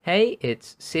Hey,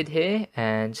 it's Sid here,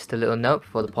 and just a little note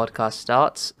before the podcast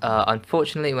starts.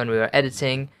 Unfortunately, when we were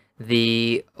editing,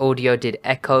 the audio did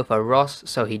echo for Ross,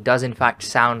 so he does in fact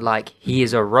sound like he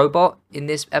is a robot in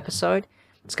this episode.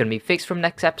 It's going to be fixed from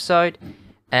next episode,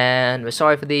 and we're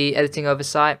sorry for the editing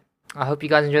oversight. I hope you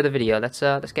guys enjoy the video. Let's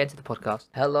get into the podcast.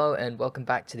 Hello, and welcome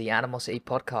back to the Animosity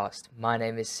podcast. My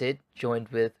name is Sid, joined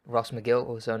with Ross McGill,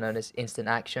 also known as Instant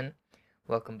Action.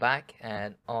 Welcome back,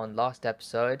 and on last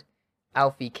episode,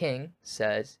 Alfie King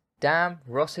says, "Damn,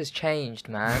 Ross has changed,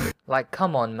 man. Like,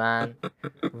 come on, man.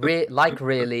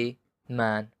 Really,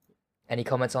 man." Any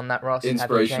comments on that, Ross?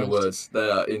 Inspirational words. They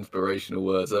are inspirational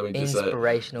words. Let me just say it.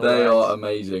 Inspirational They words. are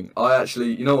amazing. I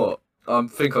actually, you know what? I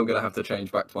think I'm going to have to change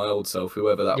back to my old self,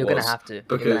 whoever that You're was. gonna have to.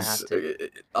 Because,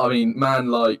 I mean, man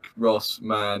like Ross,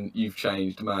 man, you've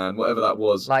changed, man, whatever that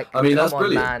was. Like, I mean, come that's on,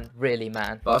 brilliant. man. Really,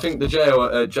 man. But I think the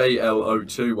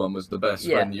JLO2 one was the best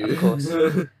Yeah, when you... of course.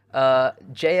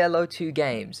 JLO2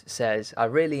 Games says, "I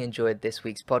really enjoyed this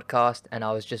week's podcast, and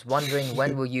I was just wondering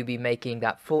when will you be making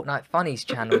that Fortnite Funnies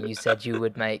channel you said you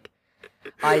would make?"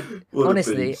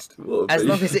 Honestly, as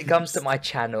long as it comes to my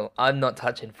channel, I'm not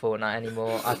touching Fortnite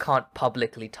anymore. I can't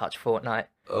publicly touch Fortnite.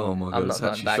 Oh my god, I'm it's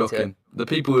not actually going back to shocking. it. The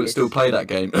people that still play that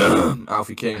game,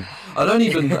 Alfie King. I don't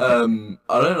even,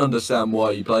 I don't understand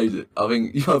why he plays it. I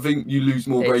think you lose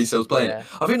more brain cells playing it.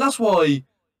 I think that's why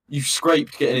you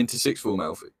scraped getting into sixth form,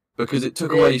 Alfie, because it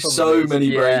took away so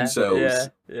many brain cells.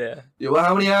 Yeah. Well,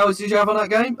 how many hours did you have on that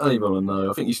game? I don't even want to know.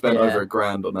 I think you spent over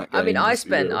 $1,000 on that game. I mean,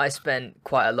 I spent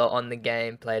quite a lot on the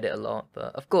game, played it a lot,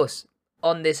 but of course,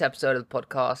 on this episode of the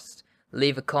podcast,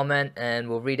 leave a comment and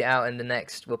we'll read it out in the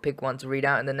next. We'll pick one to read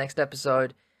out in the next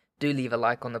episode. Do leave a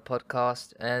like on the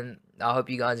podcast, and I hope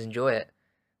you guys enjoy it.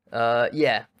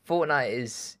 Yeah,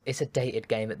 Fortnite it's a dated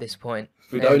game at this point.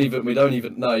 We don't even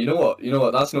know. You know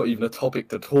what? That's not even a topic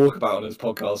to talk about on this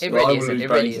podcast. It really I will lose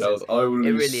brain cells. I will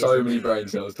lose really so isn't. many brain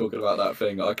cells talking about that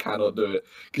thing. I cannot do it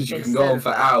because you can go on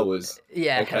for hours.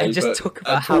 Yeah, okay, and just talk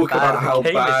about how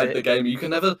bad the game. You can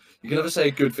never say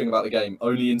a good thing about the game.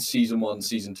 Only in season 1,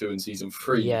 season 2, and season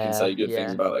 3 you can say good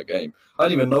things about that game. I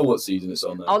don't even know what season it's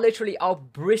on now. I'll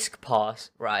brisk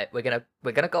past. Right, we're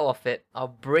gonna go off it. I'll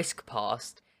brisk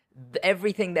past.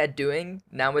 Everything they're doing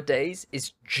nowadays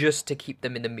is just to keep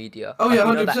them in the media. Oh yeah,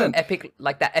 100%.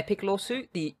 That epic lawsuit,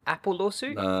 the Apple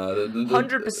lawsuit.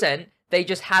 100%. They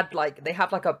just had they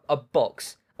have a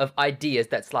box of ideas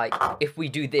that's like, if we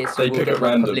do this, they pick at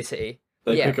random. Publicity.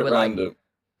 They pick at random.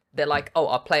 They're like, oh,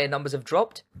 our player numbers have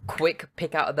dropped. Quick,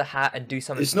 pick out of the hat and do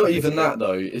something. It's not even that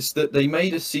though. It's that they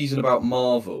made a season about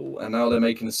Marvel, and now they're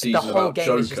making a season about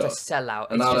Joker. The whole game is just a sellout.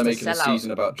 And now they're making a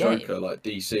season about Joker, like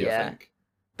DC, I think.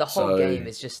 The whole game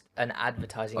is just an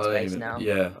advertising space now.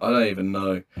 Yeah, I don't even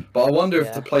know. But I wonder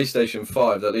if the PlayStation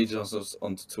 5, that leads us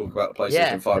on to talk about the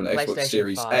PlayStation 5 and the Xbox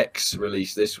Series X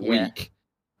release this week.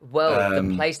 Well, the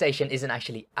PlayStation isn't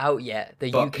actually out yet.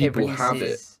 The UK people release have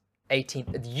is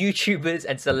 18th. YouTubers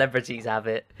and celebrities have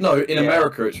it. No, in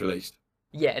America it's released.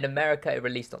 Yeah, in America it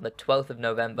released on the 12th of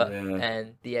November,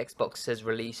 and the Xbox has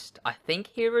released, I think,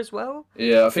 here as well.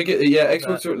 Yeah, I think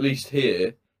Xbox are released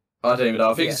here. I don't even know.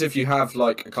 I think it's if you have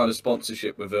a kind of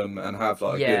sponsorship with them and have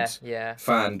a good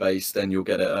fan base, then you'll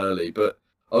get it early. But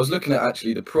I was looking at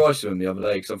actually the price of them the other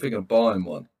day because I'm thinking of buying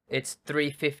one. It's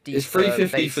 $350. It's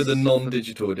 $350 for the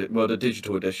non-digital, the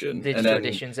digital edition. Digital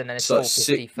editions, and then it's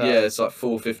 $450 for. Yeah, it's like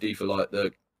 $450 for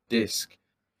the disc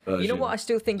version. You know what I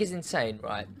still think is insane,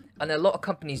 right? And a lot of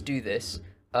companies do this,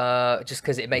 just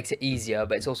because it makes it easier,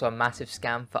 but it's also a massive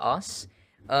scam for us.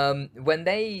 When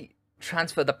they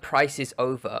transfer the prices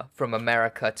over from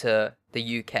America to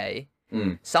the UK,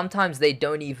 sometimes they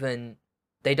don't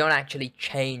actually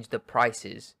change the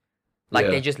prices.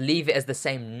 They just leave it as the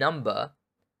same number,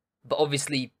 but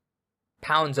obviously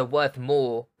pounds are worth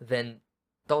more than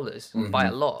dollars by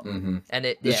a lot. And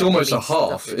it's almost a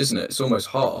half, isn't it? It's almost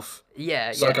half.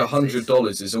 Yeah, it's like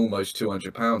 $100 is almost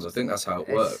 £200. I think that's how it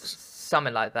works.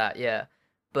 Something like that, yeah.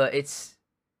 But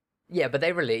but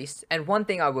they released, and one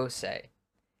thing I will say,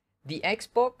 the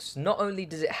Xbox, not only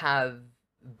does it have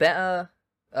better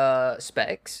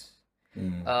specs,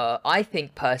 I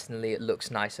think personally it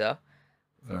looks nicer,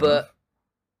 but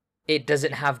it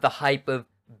doesn't have the hype of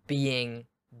being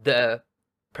the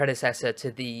predecessor to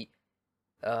the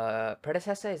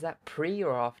predecessor. Is that pre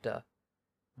or after?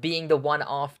 Being the one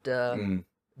after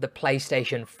the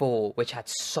PlayStation 4, which had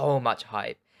so much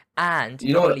hype, and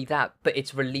not only that, but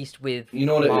it's released with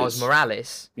Miles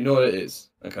Morales. You know what it is,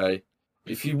 okay?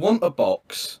 If you want a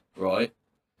box, right?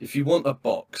 If you want a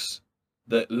box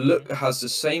that has the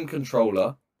same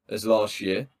controller as last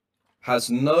year, has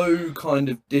no kind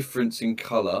of difference in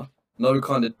colour, no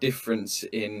kind of difference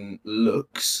in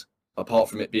looks apart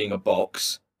from it being a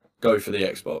box, go for the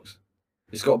Xbox.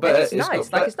 It's got better. It's nice.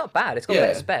 It's not bad. It's got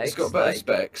better specs. It's got better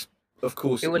specs. Of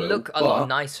course, it would look a lot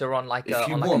nicer on like a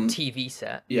TV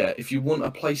set. Yeah, if you want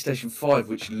a PlayStation 5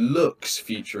 which looks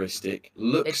futuristic,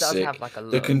 looks sick, have like a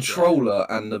look, the controller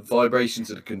and the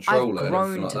vibrations of the controller. I've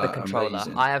grown to the controller.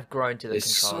 Amazing. I have grown to the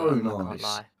controller. It's so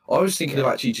nice. I was thinking of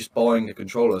actually just buying the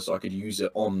controller so I could use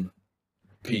it on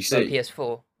PC. On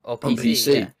PS4 or PC. On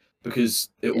PC. Because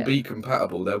it will be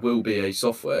compatible. There will be a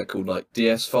software called like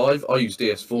DS5. I use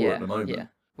DS4 at the moment. Yeah.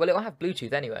 Well, it will have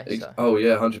Bluetooth anyway. So. Oh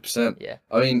yeah, 100%. Yeah.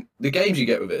 I mean, the games you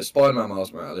get with it are Spider-Man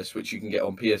Miles Morales, which you can get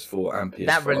on PS4 and PS5.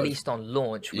 That released on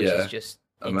launch, which is just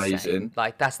amazing. Insane.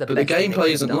 Like that's the. But best the gameplay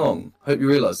isn't long. Hope you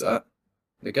realise that.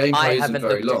 The gameplay isn't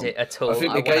very long. I haven't looked at it at all. I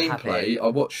think the gameplay. I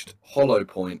watched Hollow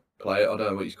Point play it. I don't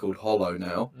know what he's called, Hollow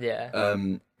now. Yeah.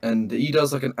 And he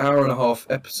does like an hour and a half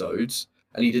episodes,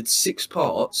 and he did 6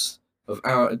 parts of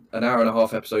an hour and a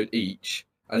half episode each,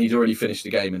 and he'd already finished the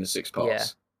game in the 6 parts. Yeah.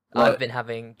 I've been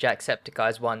having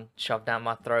Jacksepticeye's one shoved down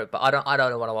my throat, but I don't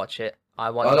want to watch it. I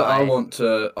want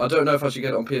to. I don't know if I should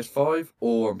get it on PS5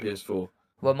 or on PS4.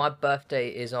 Well, my birthday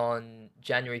is on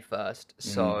January 1st,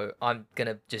 so I'm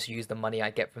gonna just use the money I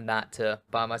get from that to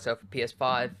buy myself a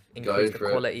PS5, increase the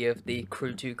quality of the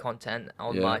Crew 2 content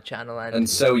on my channel, and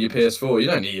sell your PS4. You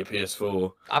don't need your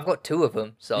PS4. I've got 2 of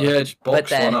them, so just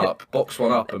box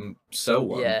one up, and sell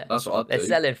one. Yeah, that's what I'd do. They're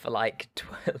selling for like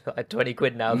 20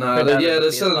 quid now. No,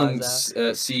 they're selling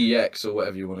CEX or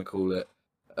whatever you want to call it.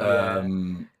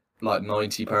 Like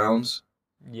 £90.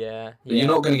 Yeah. You're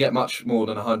not going to get much more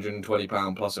than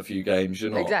 £120 plus a few games.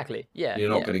 You're not. Exactly. Yeah. You're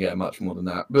not going to get much more than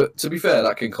that. But to be fair,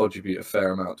 that can contribute a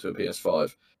fair amount to a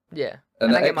PS5. Yeah.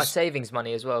 And I get my savings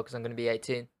money as well because I'm going to be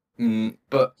 18.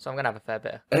 But so I'm going to have a fair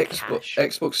bit of cash.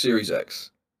 Xbox Series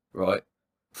X, right?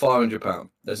 £500.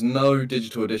 There's no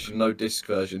digital edition, no disc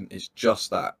version. It's just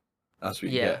that. That's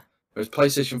what you get. Whereas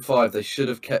PlayStation 5, they should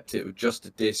have kept it with just a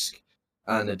disc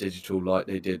and a digital like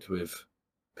they did with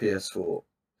PS4.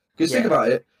 Because think about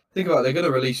it, they're going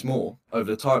to release more over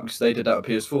the time because they did that with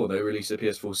PS4. They released the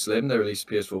PS4 Slim, they released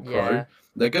the PS4 Pro. Yeah.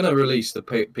 They're going to release the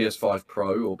PS5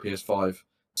 Pro or PS5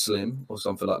 Slim or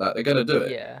something like that. They're going to do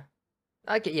it. Yeah.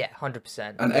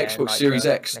 100%. And Xbox Series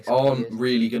X aren't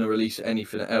really going to release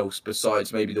anything else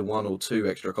besides maybe the 1 or 2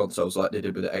 extra consoles like they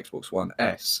did with the Xbox One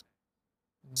S.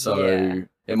 So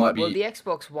it might be... Well, the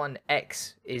Xbox One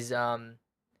X is,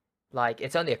 like,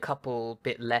 it's only a couple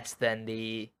bit less than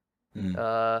the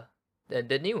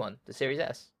new one, the Series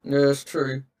S. Yeah, that's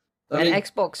true. I mean,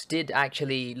 Xbox did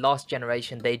actually last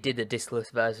generation. They did a discless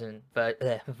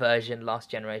version last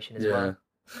generation as well.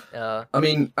 I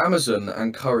mean, Amazon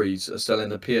and Currys are selling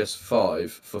the PS5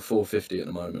 for $450 at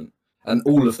the moment, and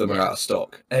all of them are out of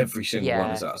stock. Every single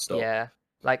one is out of stock. Yeah.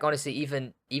 Like honestly,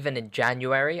 even in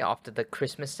January after the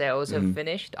Christmas sales have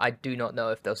finished, I do not know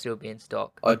if they'll still be in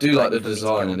stock. I do like the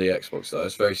design of the Xbox though.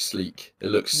 It's very sleek. It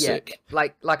looks sick.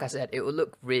 Like I said, it will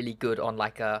look really good on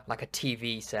like a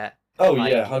TV set. Oh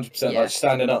like, 100%. Like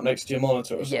standing up next to your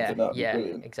monitor or something. That'd be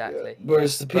brilliant. Exactly. Yeah.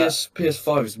 Whereas the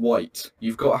PS5 is white.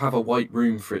 You've got to have a white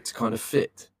room for it to kind of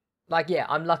fit. Like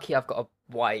I'm lucky. I've got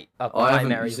a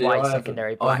primary white,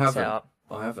 secondary black setup.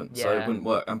 I haven't, so it wouldn't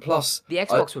work. And plus, the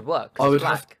Xbox would work. I would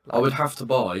have to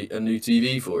buy a new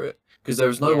TV for it because there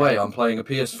is no way I'm playing a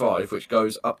PS5 which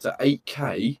goes up to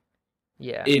 8K.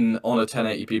 On a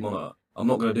 1080p monitor. I'm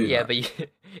not going to do that. Yeah, but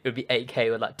it would be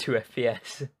 8K with like 2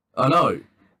 FPS. I know,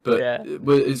 but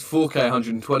it's 4K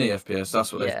 120 FPS.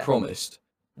 That's what they've promised.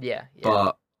 Yeah.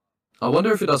 But I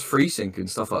wonder if it does FreeSync and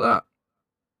stuff like that,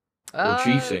 or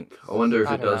G-Sync. I wonder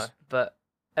if it does. Know. But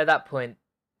at that point,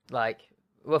 like.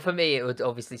 Well, for me, it would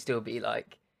obviously still be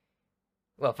like,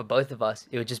 well, for both of us,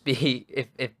 it would just be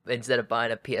if instead of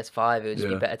buying a PS5, it would just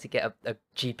be better to get a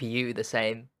GPU the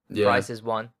same price as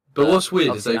one. But what's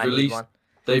weird is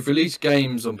they've released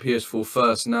games on PS4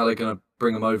 first, and now they're going to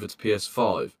bring them over to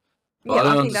PS5. But I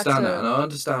don't understand that, and I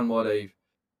understand why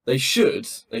they should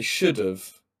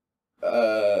have.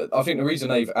 I think the reason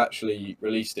they've actually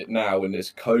released it now in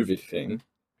this COVID thing.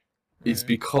 It's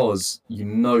because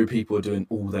people are doing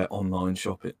all their online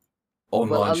shopping.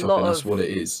 That's what it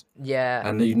is. Yeah.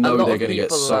 And they're going to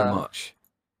get so much.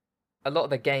 A lot of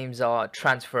the games are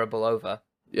transferable over.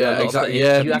 Yeah, exactly.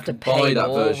 Yeah, you have to pay that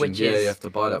more, version. You have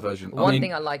to buy that version. One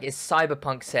thing I like is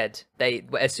Cyberpunk said,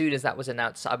 as soon as that was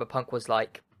announced, Cyberpunk was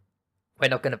like, we're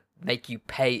not going to make you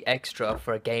pay extra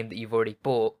for a game that you've already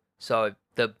bought. So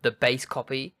the base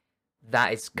copy...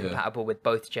 That is compatible with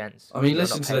both gens. I mean,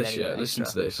 listen to this, Listen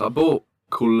to this. I bought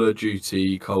Call of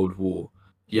Duty Cold War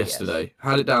yesterday.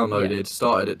 Had it downloaded,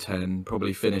 started at 10,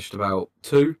 probably finished about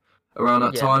 2 around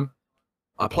that time.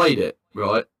 I played it,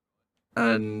 right,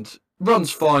 and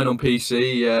runs fine on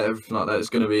PC. Yeah, everything like that. There's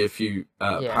going to be a few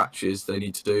patches they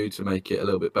need to do to make it a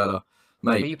little bit better,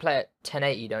 mate. But you play at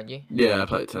 1080, don't you? Yeah, I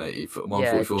play at 1080 for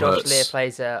 144 Josh hertz. Lear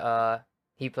plays at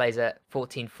he plays at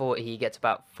 1440. He gets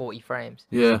about 40 frames.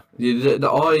 Yeah,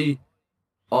 I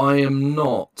am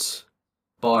not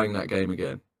buying that game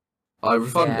again. I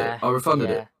refunded it. I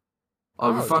refunded it. I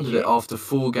refunded it after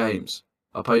 4 games.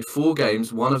 I played 4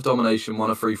 games, one of Domination, one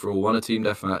of Free For All, one of Team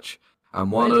Deathmatch,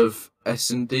 and one of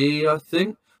S&D, I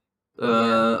think.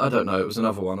 I don't know, it was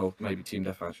another one, or maybe Team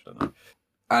Deathmatch, I don't know.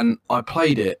 And I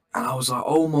played it, and I was like,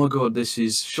 oh my god, this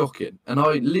is shocking. And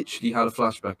I literally had a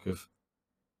flashback of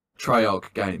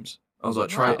Treyarch games. I was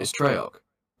like, it's Treyarch.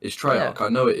 It's Treyarch, I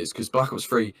know it is, because Black Ops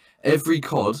 3, every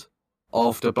COD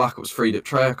after Black Ops 3 that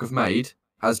Treyarch have made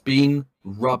has been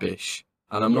rubbish.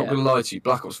 And I'm not going to lie to you,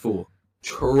 Black Ops 4,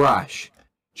 trash.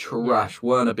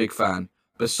 Weren't a big fan.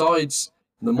 Besides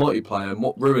the multiplayer, and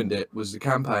what ruined it was the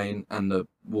campaign and the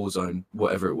Warzone,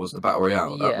 whatever it was, the Battle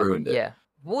Royale, that ruined it. Yeah,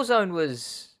 Warzone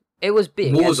was... It was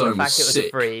big. Warzone was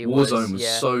sick. Warzone was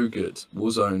so good.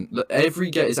 Warzone. Every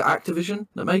game, is it Activision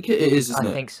that make it? It is, isn't it?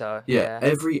 I think so. Yeah,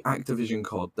 every Activision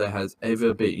COD there has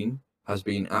ever been has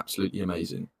been absolutely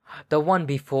amazing. The one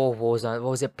before Warzone,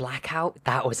 what was it, Blackout?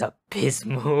 That was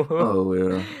abysmal. Oh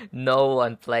yeah. No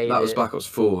one played it. That was Black Ops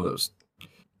 4. That was.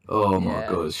 Oh my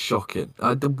god, it's shocking.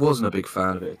 I wasn't a big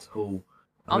fan of it at all.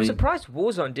 I'm surprised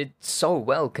Warzone did so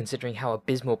well considering how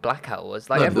abysmal Blackout was.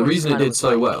 Like, no, the reason it did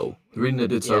so well,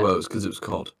 is because it was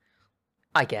COD.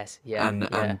 I guess, yeah.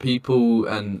 And people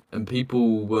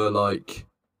were like,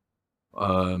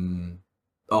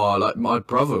 like my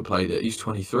brother played it. He's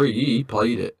 23. He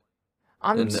played it.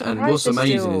 And what's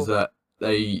amazing is that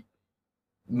they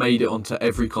made it onto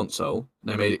every console.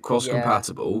 They made it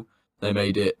cross-compatible. They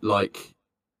made it like.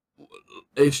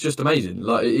 It's just amazing,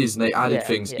 like it is, and they added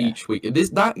things each week.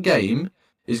 That game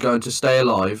is going to stay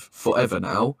alive forever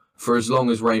now, for as long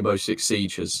as Rainbow Six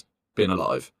Siege has been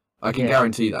alive. I can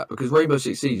guarantee that, because Rainbow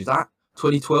Six Siege, is that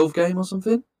 2012 game or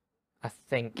something? I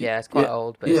think, it's quite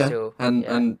old, but it's still...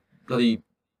 And bloody,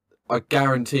 I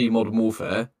guarantee Modern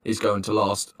Warfare is going to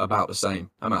last about the same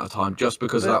amount of time, just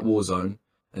because of that Warzone,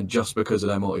 and just because of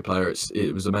their multiplayer.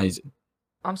 It was amazing.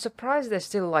 I'm surprised there's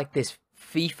still like this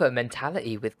FIFA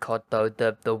mentality with COD though,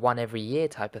 the one every year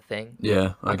type of thing.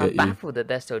 Yeah, I get you. I'm baffled that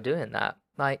they're still doing that.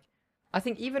 Like, I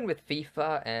think even with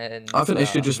FIFA and I think they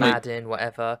should just Madden,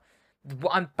 whatever.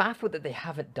 What I'm baffled that they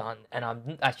haven't done, and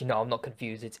I'm not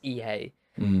confused. It's EA,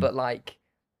 but like,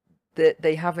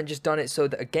 they haven't just done it so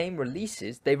that a game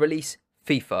releases, they release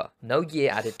FIFA, no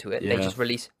year added to it. They just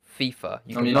release FIFA.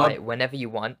 You can buy it whenever you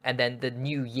want, and then the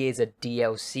new years are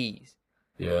DLCs.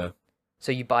 Yeah.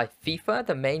 So you buy FIFA,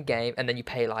 the main game, and then you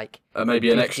pay like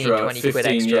maybe an extra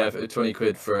 20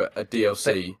 quid for a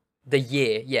DLC. But the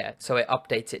year, so it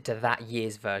updates it to that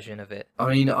year's version of it.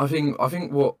 I mean, I think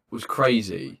what was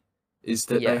crazy is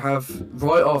that they have,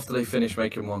 right after they finish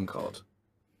making one COD,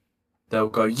 they'll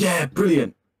go, yeah,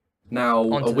 brilliant. Now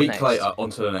a week later,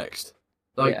 onto the next.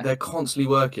 Like they're constantly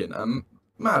working, and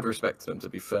mad respect to them, to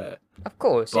be fair. Of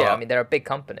course, I mean, they're a big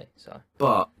company, so.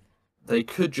 But they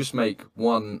could just make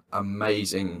one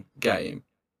amazing game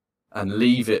and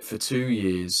leave it for 2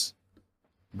 years,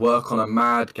 work on a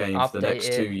mad game for the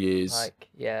next 2 years,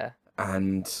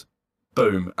 and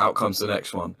boom, out comes the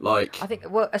next one. Like, I think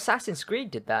Assassin's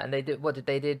Creed did that, and they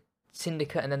did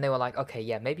Syndicate, and then they were like,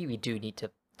 okay, maybe we do need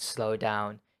to slow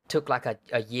down. Took like a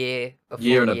year,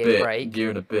 year and a bit break,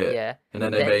 and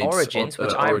then they made Origins,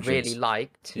 which I really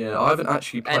liked. Yeah, I haven't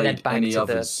actually played any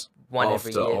others.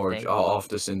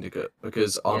 After Syndicate,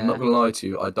 because I'm not gonna lie to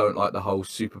you, I don't like the whole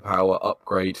superpower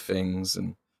upgrade things,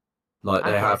 and like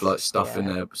they have like stuff in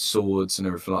their swords and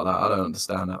everything like that. I don't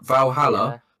understand that.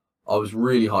 Valhalla, I was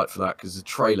really hyped for that because the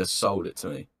trailer sold it to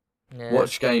me.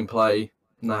 Watch gameplay,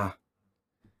 nah.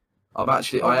 I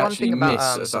actually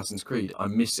miss Assassin's Creed. I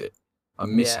miss it. I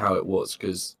miss how it was,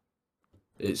 because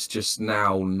it's just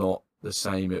now not the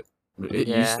same it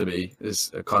used to be. It's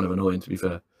kind of annoying, to be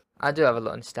fair. I do have a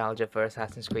lot of nostalgia for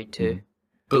Assassin's Creed 2.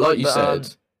 But like you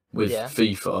said, with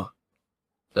FIFA,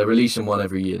 they're releasing one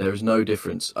every year. There is no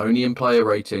difference. Only in player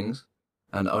ratings,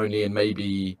 and only in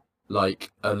maybe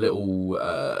like a little,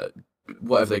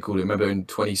 whatever they call it. Remember in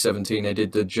 2017 they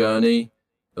did the journey,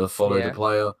 follow the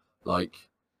player.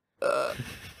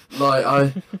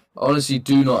 I honestly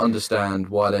do not understand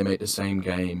why they make the same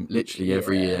game literally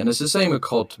every year. And it's the same with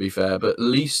COD, to be fair, but at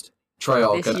least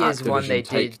Treyarch and Activision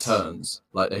take turns.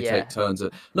 Like, they take turns.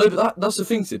 No, but that's the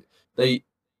thing, Sid. They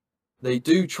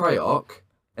do Treyarch,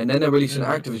 and then they release an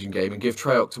Activision game and give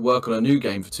Treyarch to work on a new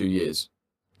game for 2 years.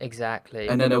 Exactly.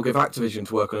 And then they'll give Activision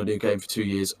to work on a new game for 2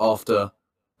 years after.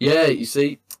 Yeah, you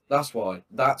see, that's why.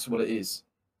 That's what it is.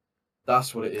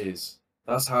 That's what it is.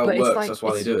 That's how But it it's works. like, That's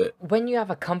why they do it. when you have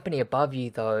a company above you,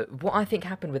 though, what I think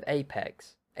happened with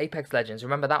Apex Legends,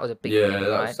 remember that was a big thing,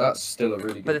 right? That's still a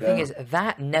really But good the thing game. is,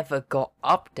 that never got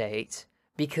update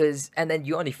because, and then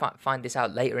you only find this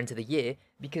out later into the year,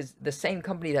 because the same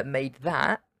company that made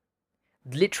that,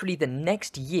 literally the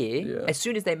next year, as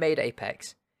soon as they made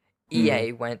Apex,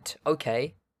 EA went,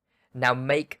 okay, now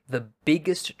make the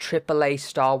biggest AAA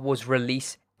Star Wars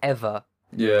release ever.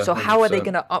 Yeah. So how are they 100%.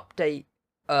 going to update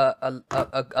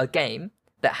a game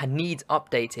that needs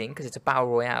updating because it's a battle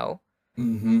royale,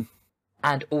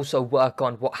 and also work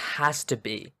on what has to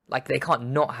be? Like, they can't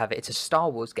not have it. It's a Star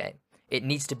Wars game. It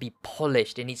needs to be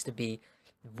polished. It needs to be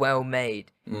well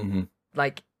made.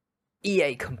 Like,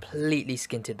 EA completely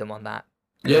skinted them on that.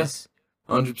 Yes,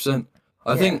 100%.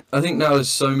 I think now there's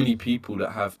so many people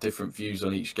that have different views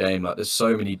on each game. Like, there's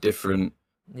so many different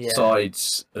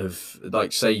sides of,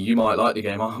 like, say you might like the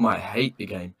game, I might hate the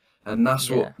game, and that's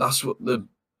what the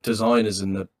designers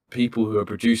and the people who are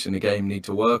producing the game need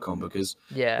to work on, because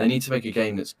they need to make a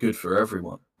game that's good for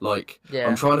everyone. Like,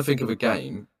 I'm trying to think of a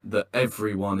game that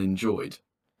everyone enjoyed,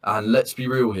 and let's be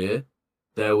real here,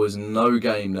 there was no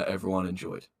game that everyone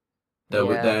enjoyed.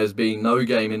 There's been no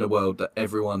game in the world that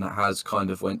everyone has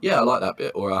kind of went, yeah, I like that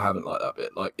bit, or I haven't liked that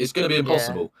bit. Like, it's going to be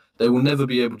impossible. They will never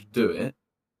be able to do it.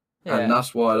 And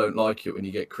that's why I don't like it when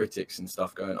you get critics and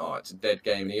stuff going, oh, it's a dead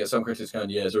game. And you get some critics going,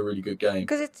 yeah, it's a really good game.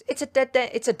 Because it's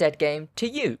a dead game to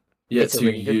you. Yeah, it's to a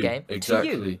really you. good game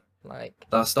Exactly. to you. Like,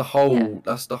 that's the whole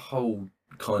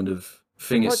kind of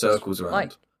thing it circles around.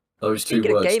 Like, those two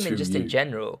words, of gaming just in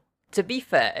general. To be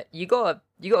fair, you gotta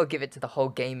give it to the whole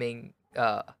gaming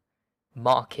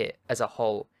market as a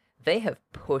whole. They have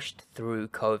pushed through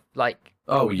COVID. Like,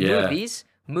 movies.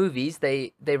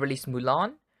 They released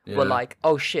Mulan. Were like,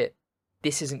 oh shit,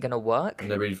 this isn't gonna work.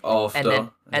 And they read after,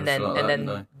 and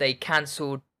then they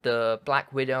cancelled the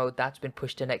Black Widow. That's been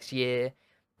pushed to next year.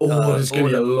 Oh, there's gonna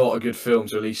be a lot of good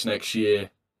films released next year.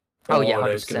 Oh yeah,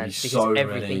 100%. Because so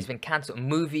everything's been cancelled.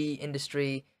 Movie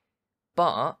industry,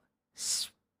 but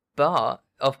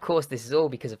of course this is all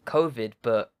because of COVID.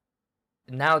 But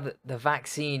now that the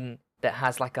vaccine that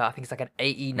has like I think it's like an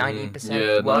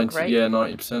 80-90% work rate. Yeah,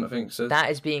 90% I think it says.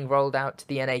 That is being rolled out to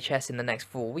the NHS in the next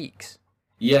 4 weeks.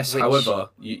 Yes, however,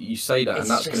 you say that, and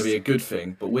that's going to be a good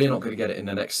thing, but we're not going to get it in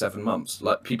the next 7 months.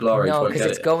 Like, people our age won't get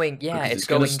it. It's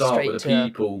going to start with the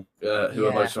people who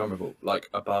are most vulnerable, like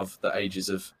above the ages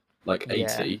of like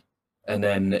 80, and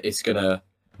then it's gonna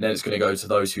go to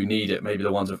those who need it. Maybe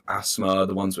the ones with asthma,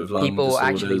 the ones with lung disorders,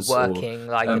 actually working,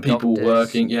 like and people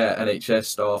working, NHS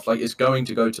staff. Like, it's going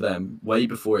to go to them way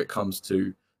before it comes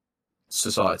to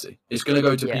society. It's going to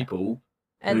go to people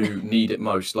who need it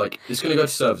most. Like, it's going to go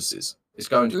to services. It's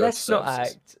going to go to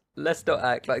services. Let's not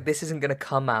act like this isn't going to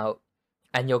come out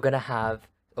and you're going to have,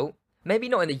 maybe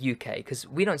not in the UK, because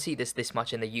we don't see this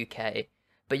much in the UK,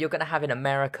 but you're going to have in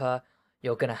America,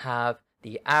 you're going to have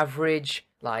the average,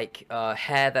 like,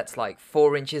 hair that's like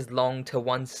 4 inches long to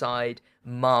one side,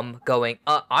 mum going,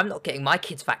 I'm not getting my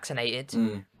kids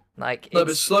vaccinated. Like, no,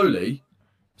 but slowly,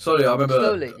 I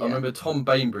remember Tom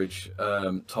Bainbridge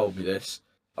told me this.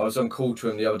 I was on call to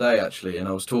him the other day, actually, and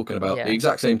I was talking about the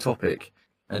exact same topic.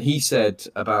 And he said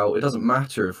about, it doesn't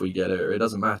matter if we get it, or it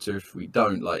doesn't matter if we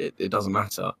don't, like, it doesn't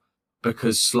matter.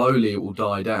 Because slowly it will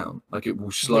die down. Like, it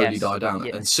will slowly die down.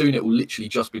 And soon it will literally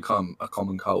just become a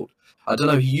common cold. I don't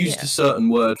know, he used a certain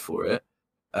word for it,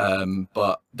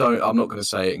 but I'm not going to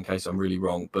say it in case I'm really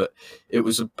wrong, but it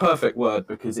was a perfect word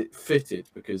because it fitted,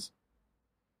 because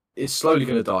it's slowly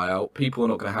going to die out. People are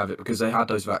not going to have it because they had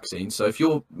those vaccines. So if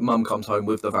your mum comes home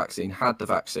with the vaccine, had the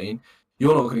vaccine,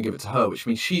 you're not going to give it to her, which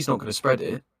means she's not going to spread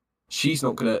it. She's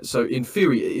not going to... So in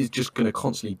theory, it is just going to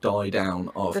constantly die down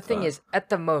after. The thing is, at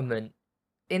the moment,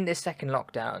 in this second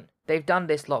lockdown, they've done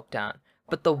this lockdown,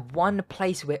 but the one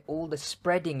place where all the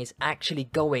spreading is actually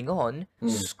going on,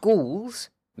 schools,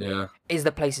 is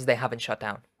the places they haven't shut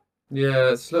down. Yeah,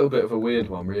 it's a little bit of a weird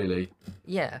one, really.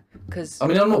 Yeah, because... I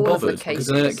mean, I'm not bothered, because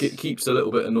then it keeps a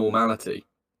little bit of normality.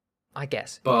 I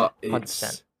guess. But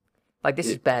 100%. Like, this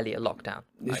is barely a lockdown.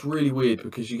 It's really weird,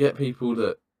 because you get people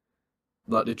that...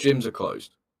 Like, the gyms are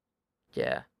closed.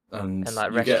 Yeah. And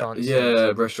like, restaurants.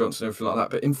 Restaurants and everything like that.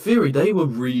 But in theory, they were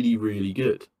really, really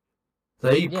good.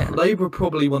 They were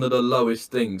probably one of the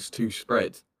lowest things to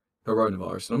spread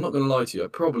coronavirus. And I'm not going to lie to you,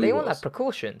 it probably They all had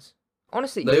precautions.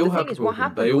 Honestly, they all the thing is, what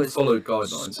happened they all was followed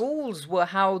guidelines. Schools were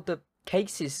how the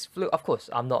cases flew. Of course,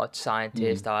 I'm not a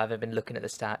scientist. I haven't been looking at the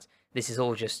stats. This is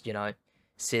all just,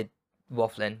 Sid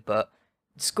waffling. But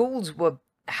schools were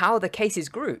how the cases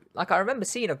grew. Like I remember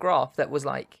seeing a graph that was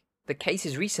like the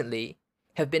cases recently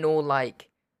have been all like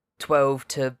 12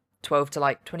 to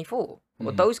like 24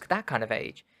 or that kind of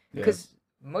age, because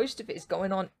most of it is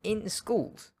going on in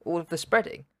schools. All of the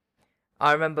spreading.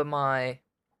 I remember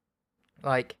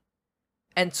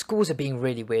and schools are being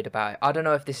really weird about it. I don't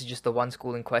know if this is just the one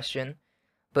school in question,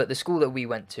 but the school that we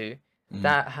went to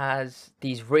that has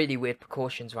these really weird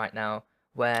precautions right now.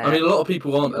 Where I mean, a lot of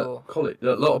people aren't at college.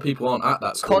 A lot of people aren't at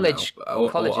that school colleges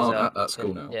aren't are at that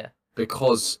school now. Yeah,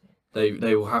 Because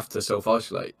they will have to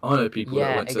self-isolate. I know people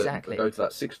that went to go to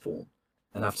that sixth form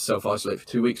and have to self-isolate for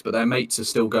 2 weeks, but their mates are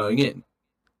still going in.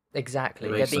 Exactly,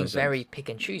 they're being very pick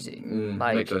and choosy.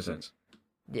 Makes no sense.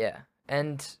 Yeah,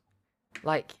 and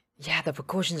the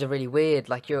precautions are really weird.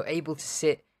 Like you're able to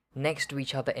sit next to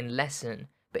each other in lesson,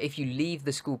 but if you leave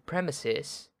the school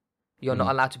premises, you're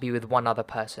not allowed to be with one other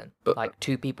person. But, like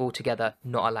 2 people together,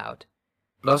 not allowed.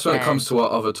 That's when it comes to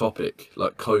our other topic,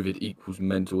 like COVID equals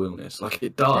mental illness. Like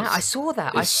it does. Yeah, I saw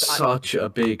that. It's such a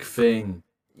big thing.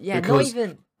 Yeah, not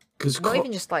even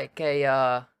just like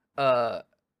a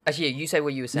actually, you say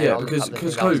what you were saying. Yeah,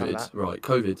 because COVID, right?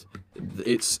 COVID,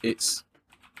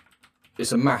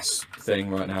 it's a mass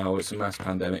thing right now. It's a mass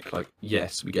pandemic. Like,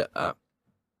 yes, we get that.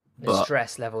 The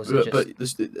stress levels are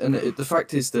just... the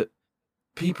fact is that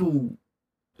people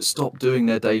stop doing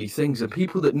their daily things, and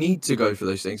people that need to go for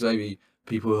those things, maybe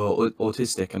people who are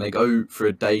autistic, and they go for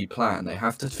a day plan, they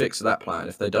have to fix that plan.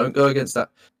 If they don't go with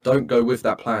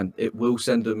that plan, it will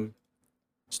send them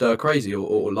stir crazy,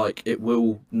 or like it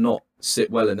will not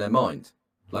sit well in their mind.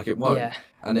 Like it won't. Yeah.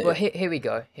 And here we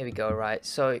go. Right.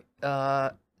 So,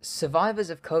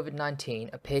 survivors of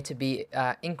COVID-19 appear to be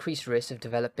at increased risk of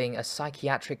developing a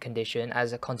psychiatric condition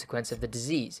as a consequence of the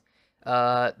disease.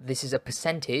 This is a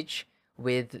percentage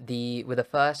with the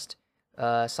first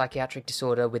psychiatric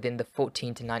disorder within the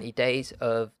 14 to 90 days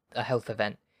of a health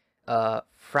event.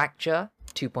 Fracture,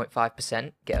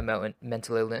 2.5%, get a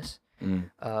mental illness.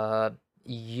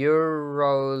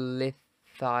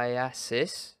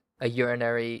 Urolithiasis, a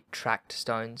urinary tract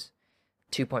stones,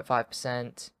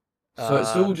 2.5%. So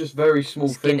it's all just very small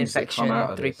skin things infection, that come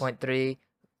out of 3.3.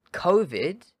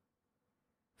 COVID,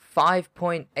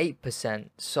 5.8%.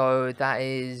 So that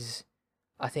is,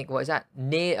 I think, what is that?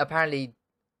 Nearly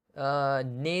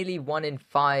 1 in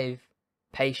 5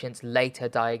 patients later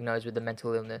diagnosed with a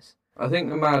mental illness. I think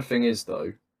the mad thing is,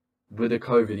 though, with a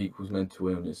COVID equals mental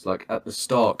illness, like at the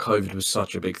start, COVID was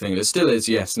such a big thing. It still is,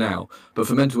 yes, now. But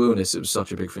for mental illness, it was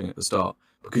such a big thing at the start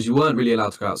because you weren't really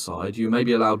allowed to go outside. You may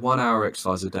be allowed 1 hour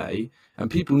exercise a day, and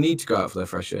people need to go out for their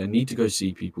fresh air, need to go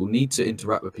see people, need to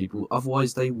interact with people.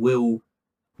 Otherwise, they will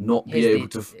not be able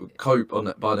to cope on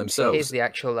it by themselves. Here's the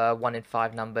actual 1 in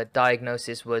 5 number.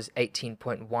 Diagnosis was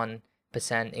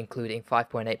 18.1%, including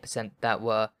 5.8% that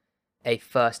were a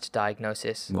first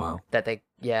diagnosis. Wow.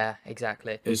 Yeah,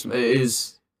 exactly. It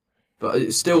is, but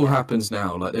it still happens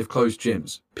now. Like they've closed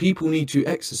gyms. People need to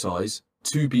exercise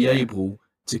to be able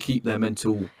to keep their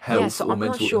mental health or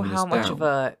mental illness down. I'm not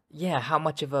sure how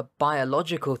much of a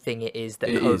biological thing it is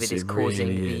that COVID is causing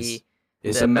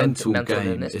It's a mental game.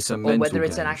 Illness, it's a mental game. Or whether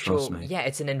it's an actual,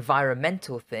 it's an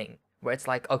environmental thing where it's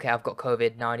like, okay, I've got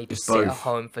COVID, now I need to sit at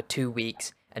home for 2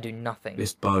 weeks and do nothing.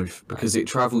 It's both, because it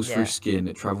travels through skin,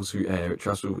 it travels through air, it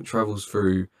travels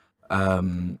through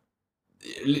saliva.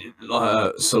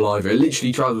 It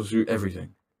literally travels through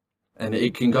everything, and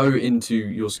it can go into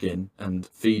your skin and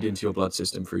feed into your blood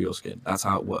system through your skin. That's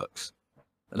how it works.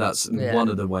 That's one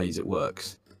of the ways it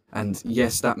works. And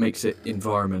yes, that makes it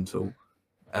environmental.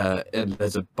 And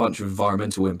there's a bunch of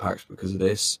environmental impacts because of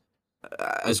this,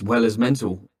 as well as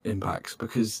mental impacts,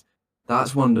 because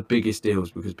that's one of the biggest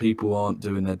deals, because people aren't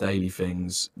doing their daily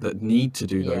things that need to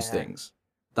do those things.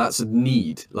 That's a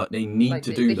need. Like they need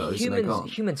to do those, and they can't.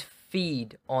 Humans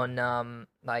feed on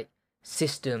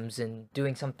systems and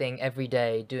doing something every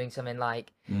day, doing something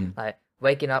like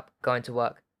waking up, going to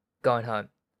work, going home.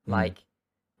 Like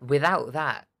without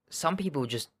that, some people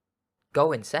just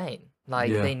go insane.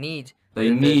 Like they need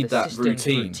that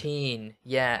routine.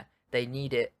 Yeah, they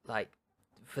need it like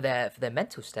for their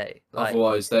mental state. Like,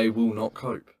 otherwise, they will not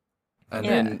cope.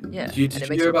 And did you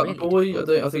hear about the boy? I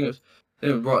think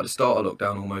it was right at the start of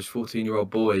lockdown. Almost 14-year-old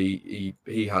boy.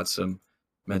 He had some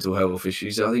mental health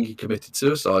issues. I think he committed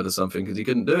suicide or something because he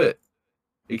couldn't do it.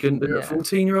 He couldn't do it.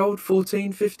 14-year-old,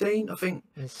 14, 15, I think.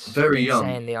 It's very young.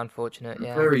 Insanely unfortunate.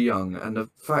 Yeah. Very young, and the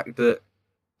fact that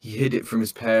he hid it from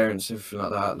his parents, everything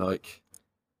like that, like.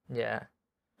 Yeah.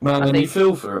 Man, and you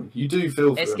feel for him. You do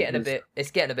feel for him.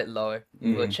 It's getting a bit low.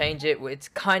 We'll change it. It's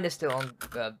kind of still on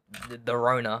the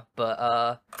Rona,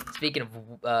 but speaking of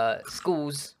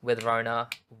schools with Rona,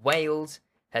 Wales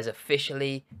has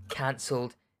officially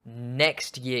cancelled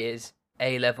next year's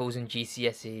A-levels and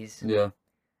GCSEs. Yeah.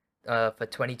 For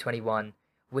 2021,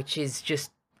 which is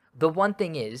just the one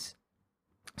thing is.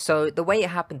 So the way it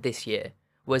happened this year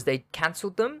was they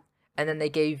cancelled them, and then they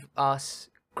gave us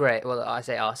grade. Well, I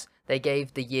say us. They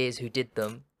gave the years who did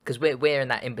them, because we're in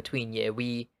that in between year.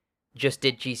 We just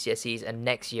did GCSEs, and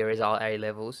next year is our A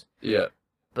levels. Yeah.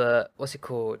 But what's it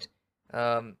called?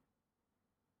 The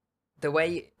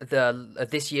way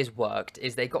this year's worked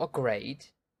is they got a grade.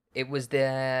 It was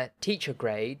their teacher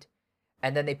grade,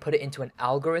 and then they put it into an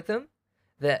algorithm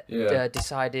that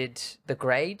decided the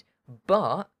grade.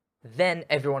 But then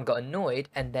everyone got annoyed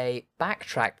and they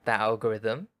backtracked that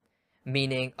algorithm,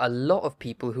 meaning a lot of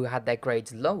people who had their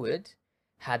grades lowered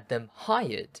had them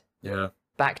hired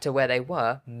back to where they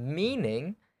were,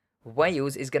 meaning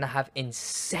Wales is going to have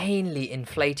insanely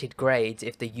inflated grades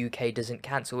if the UK doesn't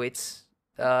cancel its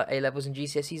A-levels and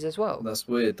GCSEs as well. That's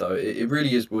weird, though. It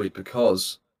really is weird,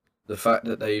 because the fact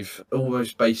that they've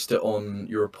almost based it on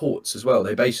your reports as well.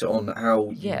 They base it on how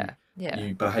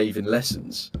you behave in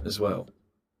lessons as well.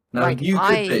 Now, like,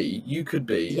 you could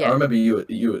be. Yeah. I remember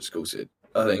you at school, Sid.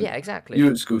 I think. Yeah, exactly. You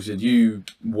at school, Sid. You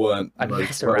weren't the I'd most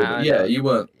mess around. you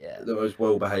weren't the most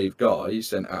well-behaved guy. You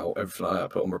sent out everything like that,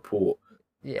 put on report.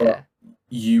 Yeah. But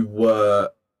you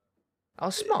were. I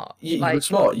was smart. You were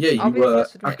smart. Yeah, you were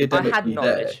academically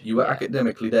there. You were Yeah.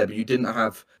 academically there, but you didn't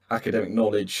have academic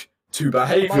knowledge to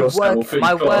behave yourself.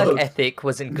 My work ethic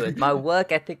wasn't good. My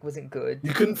work ethic wasn't good.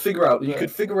 You couldn't figure out. You could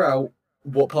figure out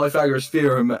what Pythagoras'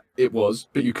 theorem it was,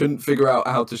 but you couldn't figure out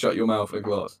how to shut your mouth in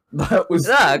class. That was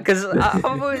because I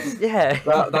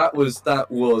was that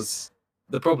was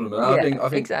the problem. And I think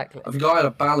exactly. I think I had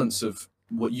a balance of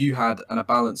what you had and a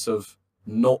balance of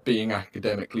not being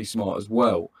academically smart as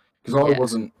well, because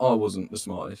I wasn't the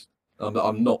smartest.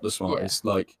 I'm not the smartest.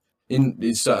 Like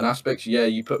in certain aspects,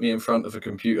 you put me in front of a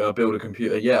computer, build a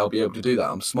computer, I'll be able to do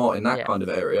that. I'm smart in that kind of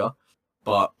area,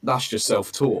 but that's just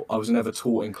self-taught. I was never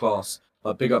taught in class.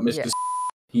 Like, big up Mr.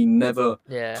 He never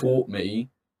taught me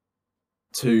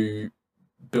to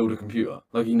build a computer.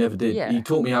 Like, he never did. He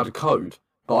taught me how to code,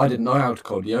 but I didn't know how to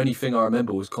code. The only thing I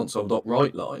remember was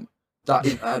console.writeline.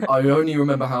 And I only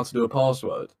remember how to do a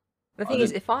password. The thing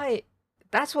is,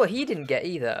 that's what he didn't get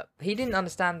either. He didn't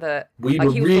understand that. We were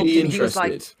really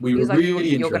interested.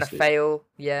 You're gonna fail.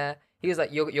 Yeah. He was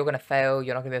like, you're gonna fail.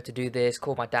 You're not gonna be able to do this.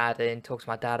 Call my dad in. Talk to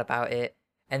my dad about it.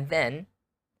 And then,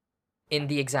 in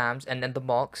the exams and then the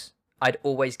mocks, I'd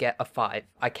always get a 5.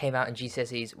 I came out in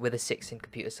GCSEs with a 6 in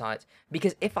computer science,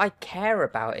 because if I care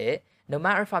about it, no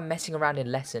matter if I'm messing around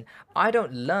in lesson, I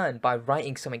don't learn by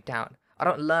writing something down. I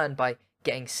don't learn by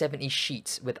getting 70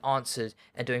 sheets with answers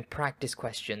and doing practice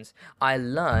questions. I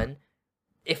learn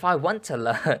if I want to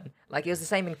learn. Like, it was the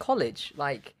same in college.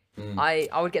 Like, I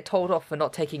would get told off for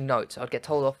not taking notes. I'd get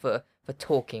told off for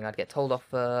talking. I'd get told off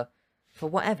for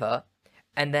whatever.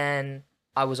 And then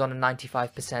I was on a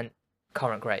 95%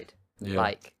 current grade. Yeah.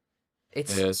 Like,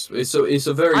 it's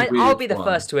a very weird I'll be the one.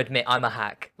 first to admit I'm a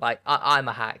hack. Like, I'm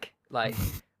a hack. Like,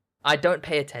 I don't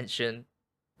pay attention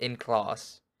in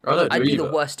class. I'd be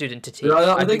the worst student to teach.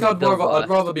 Yeah, I think I'd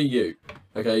rather be you.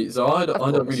 Okay, so I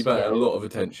don't really pay a lot of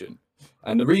attention,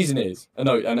 and the reason is, and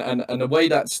the way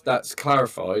that's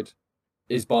clarified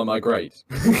is by my grade.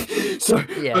 So,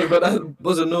 but that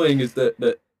was annoying, is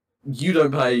that you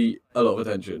don't pay a lot of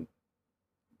attention,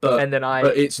 but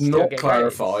it's not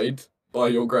clarified by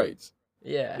your grades.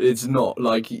 Yeah, it's not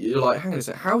like you're like, hang on a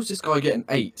sec, how's this guy getting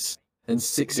 8s and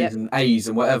 6s and A's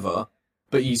and whatever?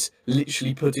 But he's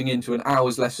literally putting into an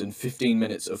hour's lesson 15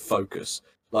 minutes of focus.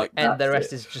 Like, and the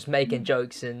rest is just making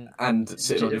jokes and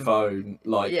sitting on your phone,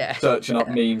 like searching up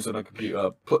memes on a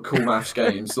computer, put cool maths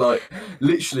games. Like,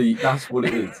 literally, that's what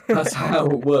it is. That's how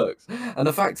it works. And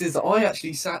the fact is that I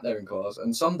actually sat there in class,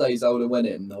 and some days I would have went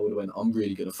in and I would have went, I'm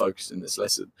really going to focus in this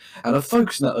lesson. And I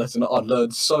focused in that lesson, I'd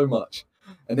learned so much.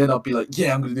 And then I'd be like,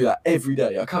 I'm going to do that every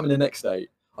day. I come in the next day,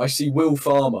 I see Will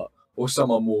Farmer or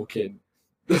someone walk in.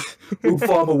 Will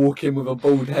Farmer walk in with a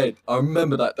bald head. I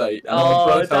remember that day. And I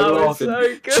burst out laughing.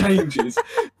 So good. Changes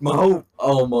my whole.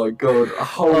 Oh my god!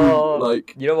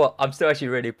 Like. You know what? I'm still actually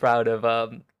really proud of.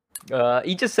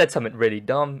 He just said something really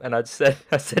dumb, and I said,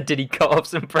 did he cut off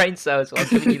some brain cells while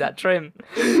giving you that trim?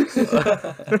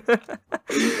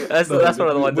 that's one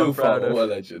of the ones I'm proud of. What a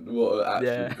legend! What an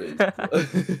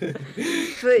absolute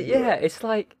beast. But it's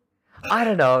like, I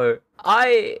don't know.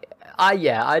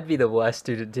 I'd be the worst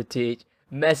student to teach.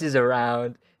 Messes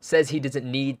around, says he doesn't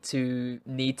need to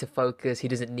focus, he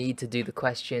doesn't need to do the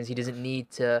questions, he doesn't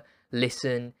need to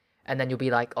listen, and then you'll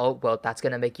be like, oh well, that's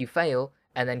gonna make you fail,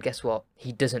 and then guess what?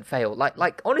 He doesn't fail.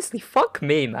 Like honestly, fuck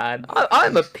me, man.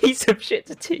 I'm a piece of shit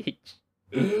to teach.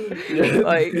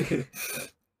 Like,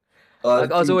 I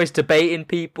was always debating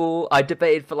people. I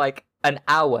debated for like an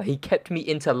hour. He kept me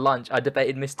into lunch. I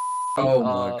debated Mr. Oh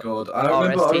my god!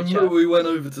 I RS remember we went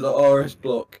over to the RS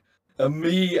block, and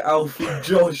me, Alfie,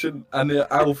 Josh, and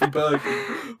Alfie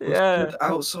Bergen stood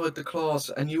outside the class,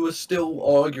 and you were still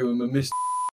arguing with Mr.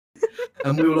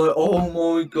 And we were like, "Oh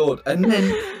my god!" And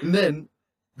then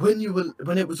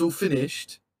when it was all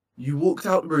finished, you walked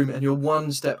out the room, and you're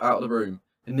one step out of the room,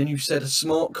 and then you said a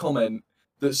smart comment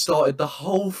that started the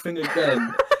whole thing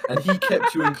again, and he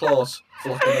kept you in class for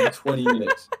like another 20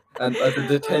 minutes. And the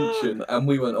detention, and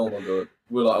we went, oh my god.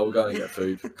 We're like, oh, we're going to get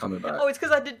food, coming back. Oh, it's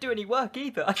because I didn't do any work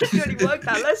either. I didn't do any work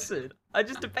that lesson. I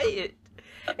just debated.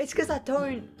 It's because I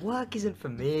don't. Work isn't for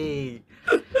me.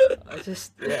 I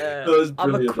just,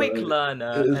 I'm a quick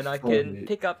learner, and I can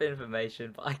pick up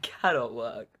information, but I cannot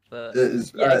work. But yeah,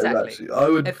 exactly.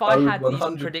 Actually, if I had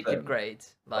these predicted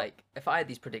grades, if I had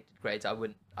these predicted grades, I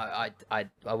wouldn't. I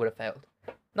would have failed.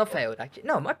 Not failed, actually.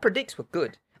 No, my predicts were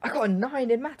good. I got a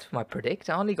 9 in maths for my predict.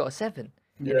 I only got a 7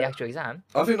 in the actual exam.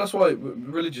 I think that's why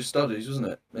religious studies, wasn't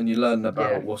it? And you learn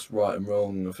about what's right and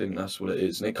wrong. I think that's what it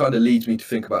is. And it kind of leads me to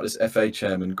think about this FA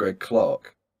chairman, Greg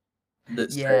Clark,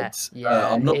 that said,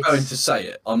 I'm not going to say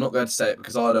it. I'm not going to say it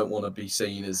because I don't want to be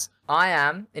seen as... I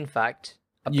am, in fact,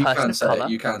 a person of colour.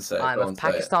 You can say it. I'm of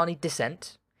Pakistani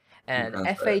descent. And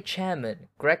FA chairman,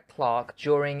 Greg Clark,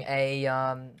 during a...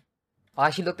 I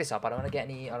actually looked this up. I don't want to get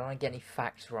any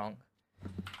facts wrong.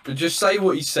 But just say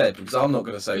what he said, because I'm not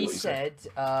going to say what he said.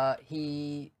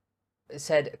 He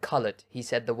said coloured. He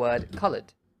said the word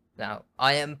coloured. Now,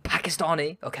 I am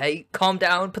Pakistani, okay? Calm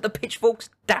down. Put the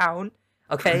pitchforks down,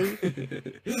 okay?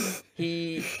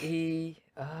 He's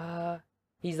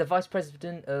the vice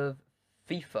president of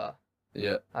FIFA.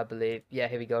 Yeah. I believe. Yeah,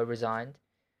 here we go. Resigned.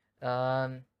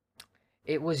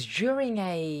 It was during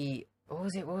a... What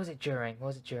was it during? It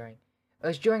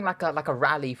was during like a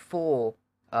rally for...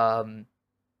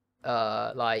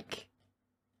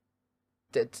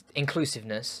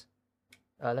 inclusiveness.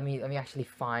 Let me actually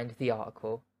find the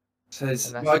article.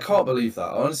 Says, I can't believe that.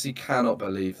 I honestly cannot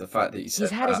believe the fact that he said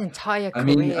he's had that. his entire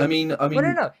career. I mean. Well,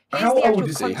 no. How old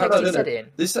is he? How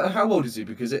old is he?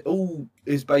 Because it all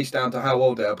is based down to how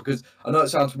old they are. Because I know it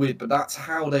sounds weird, but that's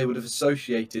how they would have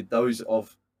associated those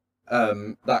of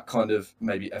that kind of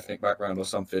maybe ethnic background or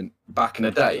something back in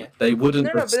the day. Yeah. They wouldn't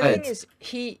have said. But the thing is,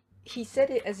 he said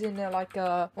it as in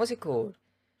what's it called?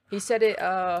 He said it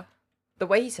the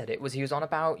way he said it was he was on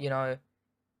about, I'm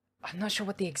not sure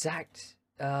what the exact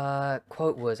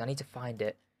quote was. I need to find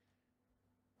it.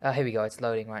 Here we go. It's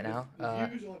loading right now.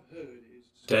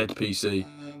 Dead PC.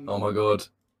 Oh my god.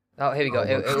 Oh, here we go.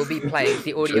 It will be playing.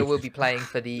 The audio will be playing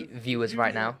for the viewers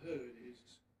right now.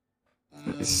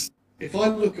 If I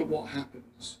look at what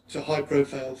happens to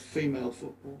high-profile female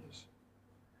footballers,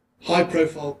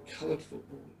 high-profile coloured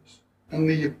footballers, and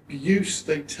the abuse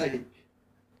they take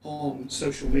on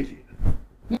social media.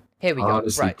 Here we go.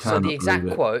 Right. So the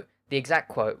exact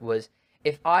quote was,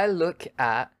 if I look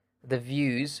at the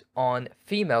views on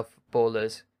female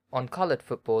footballers, on coloured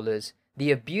footballers, the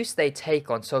abuse they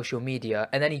take on social media,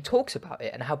 and then he talks about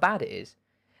it and how bad it is.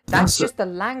 That's just the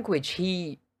language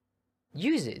he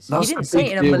uses. He didn't say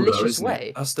it in a malicious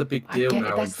way. That's the big deal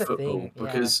now in football,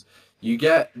 because you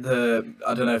get the,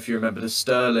 I don't know if you remember the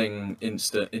Sterling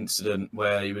incident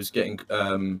where he was getting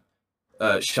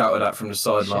shouted at from the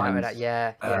sidelines.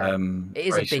 It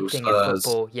is a big thing in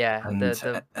football,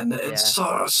 and it's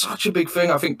such a big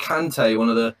thing. I think Kante, one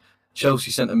of the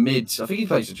Chelsea centre mids, I think he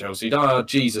plays for Chelsea.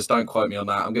 Jesus, don't quote me on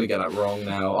that. I'm going to get that wrong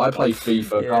now. I play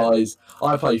FIFA, guys.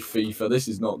 I play FIFA. This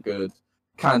is not good.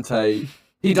 Kante,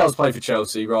 he does play for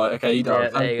Chelsea, right? Okay, he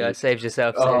does. Yeah, there you go. Saves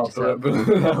yourself. No,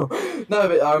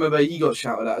 but I remember he got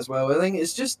shouted at as well. I think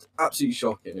it's just absolutely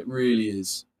shocking. It really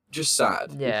is. Just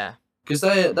sad. Yeah. Because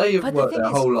they have worked their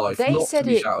whole life not to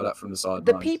be shouted at from the sidelines.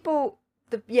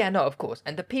 Of course.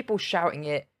 And the people shouting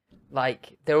it,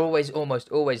 they're almost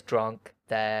always drunk.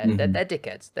 They're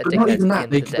dickheads. They're but dickheads not even that.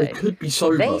 The they could be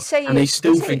sober, and they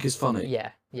still think it's funny.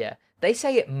 Yeah. They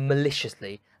say it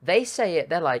maliciously. They say it,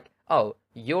 they're like, oh,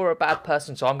 you're a bad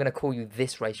person, so I'm going to call you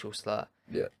this racial slur.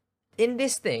 Yeah. In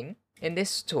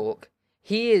this talk,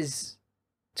 he is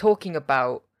talking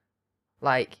about,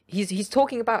 he's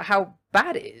talking about how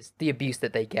bad it is, the abuse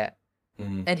that they get.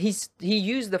 And he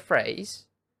used the phrase,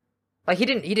 he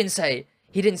didn't say,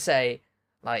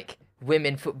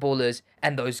 women footballers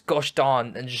and those gosh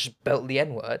darn and just belt the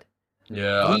N-word.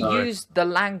 Yeah, he used the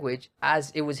language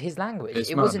as it was his language.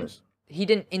 It wasn't. He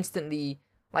didn't instantly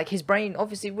Like, his brain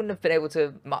obviously wouldn't have been able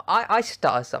to. I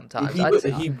stutter sometimes. I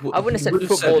wouldn't have said would have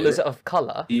footballers said it. of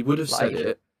colour. He would have like, said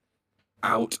it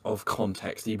out of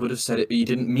context. He would have said it, but he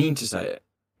didn't mean to say it.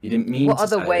 He didn't mean to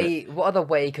say it. What other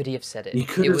way could he have said it? He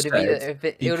could it have would said.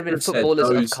 It would have been footballers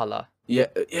of colour. Yeah,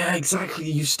 exactly.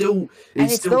 You still.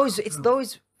 It's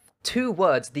those two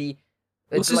words.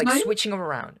 It's like name? switching them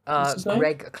around.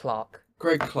 Greg Clark.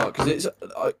 Greg Clark,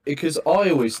 because I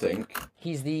always think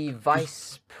he's the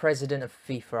vice president of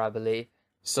FIFA, I believe.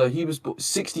 So he was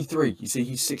 63. You see,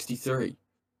 he's 63.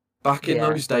 Back in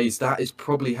those days, that is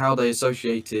probably how they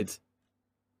associated.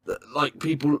 Like,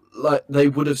 people, like, they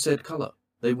would have said colour.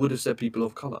 They would have said people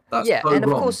of colour. That's so and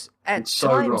wrong. Of course, at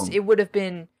times it would have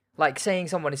been like saying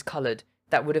someone is coloured.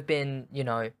 That would have been,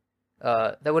 that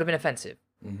would have been offensive.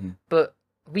 Mm-hmm. But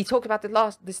we talked about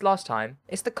this last time.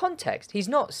 It's the context. He's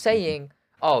not saying,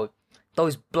 "Oh,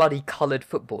 those bloody coloured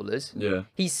footballers." Yeah.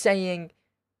 He's saying,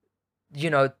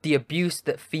 the abuse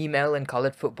that female and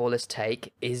coloured footballers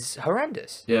take is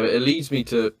horrendous. Yeah, but it leads me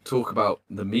to talk about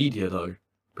the media, though.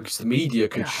 Because the media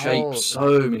could shape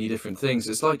so many different things.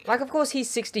 It's like, of course, he's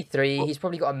 63. He's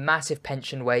probably got a massive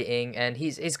pension waiting, and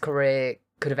his career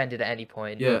could have ended at any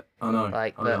point. Yeah, I know.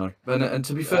 I know. And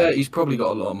to be fair, he's probably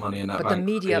got a lot of money in that bank. But the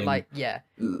media,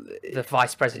 the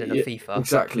vice president of FIFA.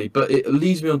 Exactly. But it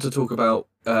leads me on to talk about,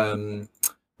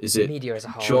 is it media as a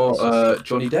whole?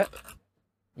 Johnny Depp?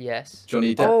 Yes.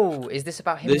 Johnny Depp. Oh, is this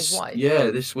about him and his wife?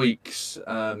 Yeah, this week's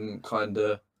kind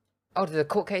of. Oh, did the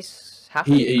court case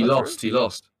happen? He lost. He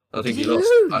lost. I think he lost.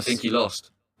 Lose? I think he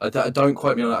lost. Don't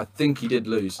quote me on that. I think he did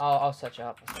lose. I'll search it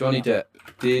up. Johnny Depp,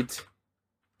 did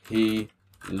he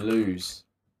lose?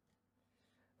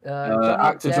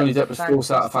 Actor Johnny Depp was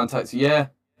forced out of Fantastic. Yeah,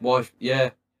 wife. Yeah.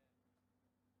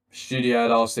 Studio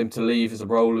had asked him to leave as a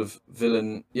role of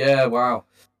villain. Yeah, wow.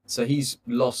 So he's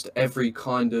lost every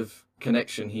kind of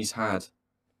connection he's had.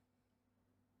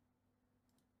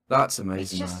 That's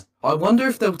amazing, man. I wonder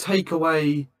if they'll take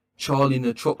away Charlie and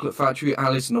the Chocolate Factory,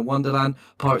 Alice in the Wonderland,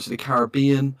 Pirates of the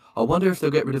Caribbean. I wonder if they'll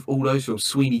get rid of all those films,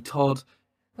 Sweeney Todd.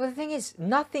 Well, the thing is,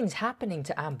 nothing's happening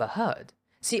to Amber Heard.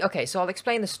 See, okay, so I'll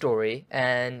explain the story,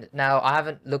 and now I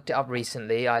haven't looked it up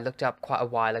recently. I looked it up quite a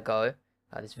while ago.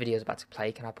 This video's about to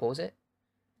play. Can I pause it?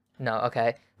 No,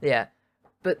 okay. Yeah.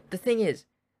 But the thing is,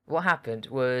 what happened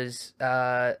was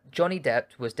Johnny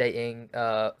Depp was dating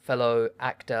fellow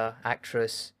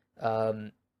actress,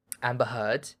 Amber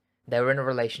Heard. They were in a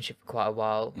relationship for quite a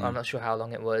while. I'm not sure how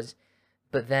long it was.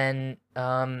 But then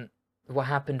what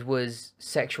happened was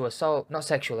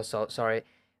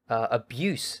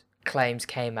abuse claims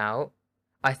came out.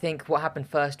 I think what happened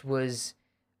first was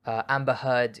Amber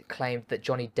Heard claimed that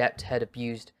Johnny Depp had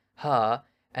abused her,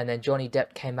 and then Johnny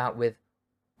Depp came out with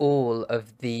all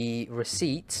of the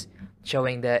receipts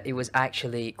showing that it was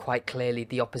actually quite clearly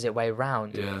the opposite way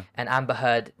around. Yeah. And Amber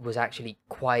Heard was actually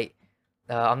quite,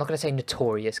 I'm not going to say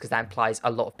notorious because that implies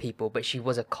a lot of people, but she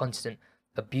was a constant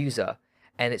abuser.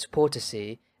 And it's poor to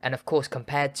see. And of course,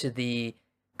 compared to the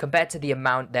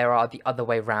amount there are the other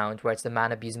way around, where it's the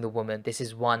man abusing the woman, this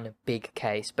is one big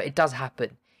case. But it does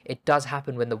happen. It does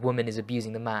happen when the woman is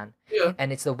abusing the man. Yeah.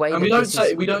 And it's the way. And we don't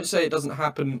say it doesn't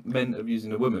happen. Men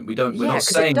abusing a woman. We're not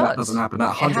saying that doesn't happen.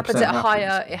 That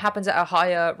 100% It happens at a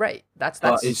higher rate. That's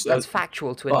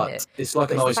factual to admit. It's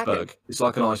like an iceberg. It's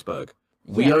like an iceberg.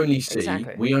 We only see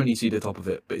the top of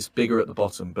it, but it's bigger at the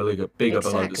bottom, bigger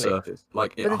below the surface.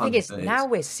 But the thing is, now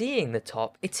we're seeing the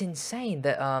top. It's insane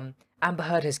that Amber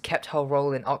Heard has kept her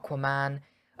role in Aquaman.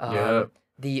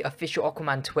 The official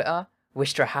Aquaman Twitter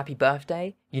wished her a happy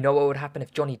birthday. You know what would happen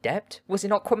if Johnny Depp was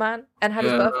in Aquaman and had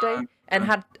his birthday and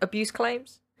had abuse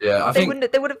claims? Yeah, they wouldn't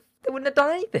have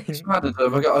done anything. It's mad.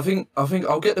 I think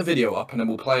I'll get the video up and then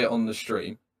we'll play it on the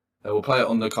stream. We'll play it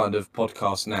on the kind of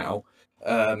podcast now.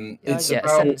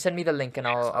 Send me the link and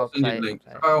I'll play it.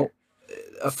 About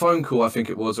a phone call, I think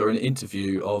it was, or an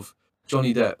interview of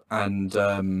Johnny Depp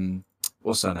and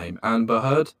what's her name, Amber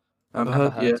Heard. Amber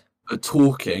Heard.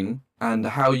 Talking, and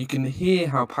how you can hear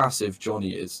how passive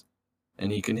Johnny is,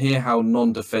 and you can hear how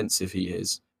non-defensive he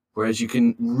is, whereas you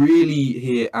can really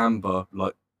hear Amber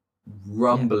like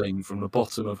rumbling from the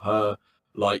bottom of her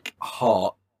like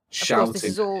heart, shouting. Of course,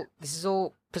 this is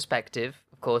all perspective.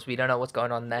 Of course, we don't know what's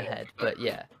going on in their head, but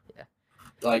yeah.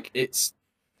 Like it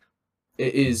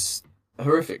is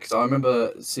horrific. So I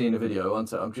remember seeing a video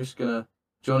once. I'm just gonna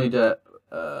Johnny Depp.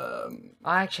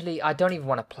 I don't even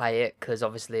want to play it because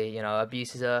obviously,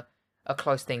 abuse is a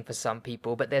close thing for some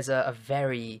people, but there's a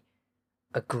very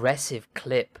aggressive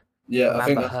clip of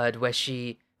Amber Heard where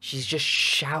she's just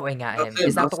shouting at him.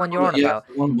 Is that the one you're on about?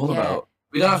 The one I'm on about.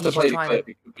 We don't have to play the clip.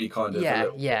 It could be kind of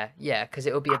yeah, because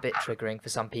it will be a bit triggering for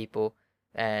some people.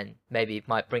 and maybe it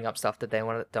might bring up stuff that they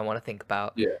don't want to think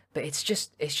about. Yeah. But it's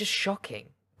just shocking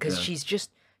because Yeah.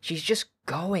 she's just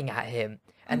going at him,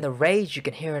 and the rage you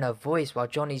can hear in her voice while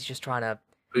Johnny's just trying to.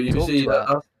 But you talk see, to her.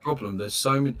 that's the problem.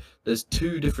 There's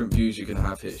two different views you can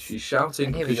have here. She's shouting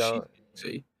And here we because go. she's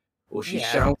guilty, or she's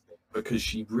Yeah. shouting because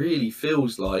she really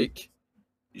feels like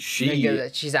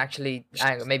she's actually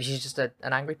angry. Maybe she's just an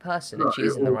angry person, and she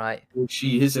is in the right.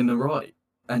 She is in the right,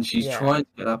 and she's Yeah. trying to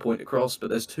get that point across. But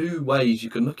there's two ways you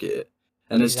can look at it,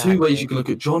 and there's two Exactly. ways you can look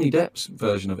at Johnny Depp's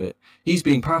version of it. He's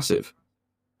being passive.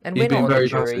 And He's we're been not on the very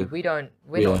jury. passive. We're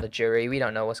not on the jury. We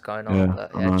don't know what's going on. Yeah,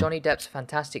 But I know. Johnny Depp's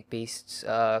Fantastic Beasts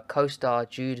co-star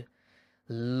Jude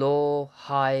Law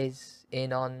highs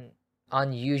in on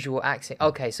unusual acting.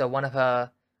 Okay, so one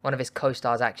of his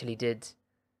co-stars actually did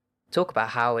talk about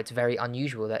how it's very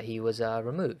unusual that he was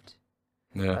removed.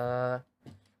 Yeah.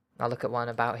 I'll look at one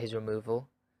about his removal.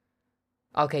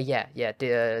 Okay, yeah.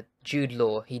 Jude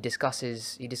Law, he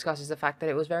discusses the fact that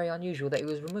it was very unusual that he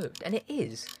was removed, and it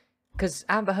is, because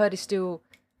Amber Heard is still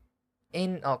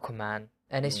in Aquaman,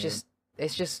 and it's just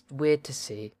weird to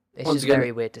see. It's Once just again,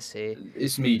 very weird to see.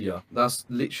 It's media. That's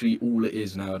literally all it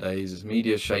is nowadays. Is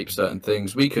media shapes certain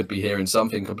things. We could be hearing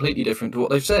something completely different to what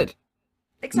they've said.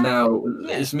 Exactly. Now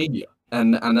Yeah. it's media,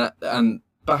 and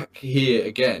back here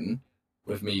again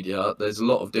with media. There's a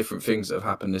lot of different things that have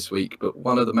happened this week, but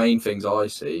one of the main things I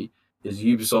see is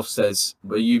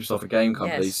Ubisoft, a game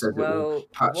company, Yes, said it will well,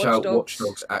 patch Watch out Dogs- Watch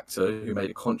Dogs actor who made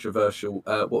a controversial.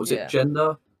 What was Yeah. it?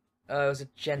 Gender. It was a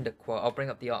gender quote. I'll bring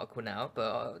up the article now,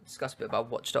 but I'll discuss a bit about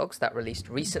Watch Dogs that released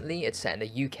recently. It's set in the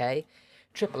UK.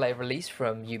 AAA release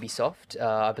from Ubisoft.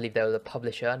 I believe they were the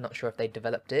publisher. Not sure if they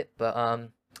developed it, but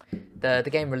the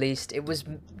game released. It was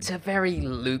to very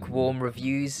lukewarm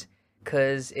reviews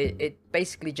because it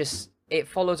basically it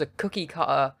follows a cookie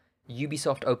cutter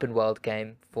Ubisoft open world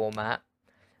game format,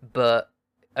 but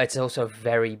it's also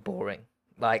very boring.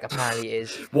 Like apparently it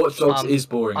is. Watch Dogs is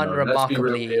boring. Though. Let's be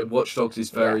real unremarkably- here. Watch Dogs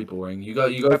is very Yeah. boring. You go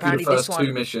through the Apparently this first two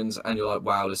one- missions and you're like,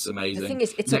 wow, this is amazing. The thing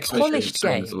is, it's Next a mission is polished the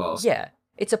same game. as the last. Yeah,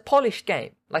 it's a polished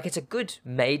game. Like, it's a good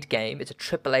made game. It's a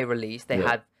AAA release. They Yeah.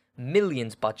 had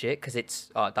millions budget because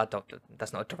it's...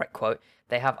 that's not a direct quote.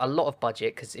 They have a lot of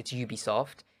budget because it's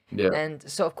Ubisoft. Yeah. And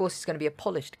so, of course, it's going to be a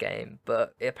polished game,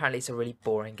 but apparently it's a really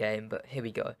boring game. But here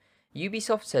we go.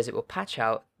 Ubisoft says it will patch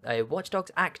out a Watch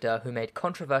Dogs actor who made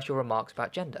controversial remarks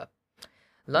about gender.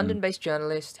 London-based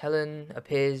journalist Helen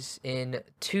appears in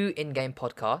 2 in-game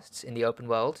podcasts in the open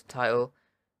world title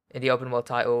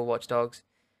Watch Dogs.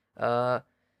 I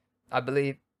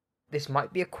believe this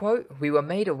might be a quote. We were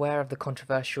made aware of the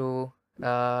controversial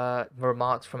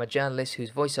remarks from a journalist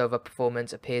whose voiceover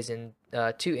performance appears in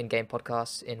 2 in-game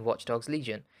podcasts in Watch Dogs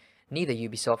Legion. Neither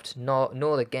Ubisoft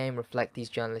nor the game reflect these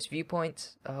journalist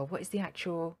viewpoints. What is the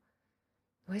actual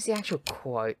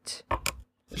quote?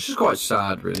 It's just quite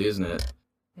sad, really, isn't it?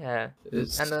 Yeah.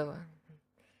 It's And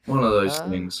one of those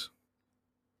things.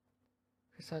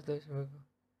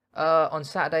 on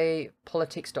Saturday,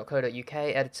 politics.co.uk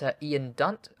editor Ian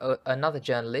Dunt, another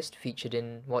journalist featured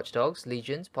in Watch Dogs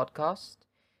Legion's podcast,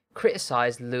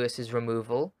 criticised Lewis's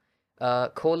removal,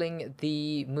 calling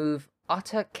the move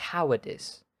utter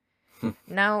cowardice.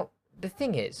 Now, the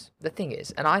thing is,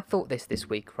 and I thought this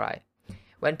week, right?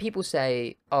 When people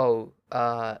say, the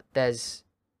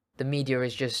media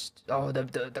is just,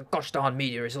 the gosh darn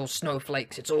media is all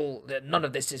snowflakes, it's all, none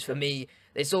of this is for me,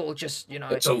 it's all just,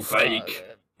 It's all fake.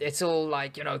 It's all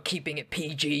like, keeping it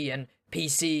PG and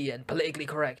PC and politically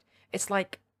correct. It's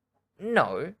like,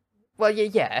 no. Well,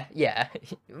 yeah.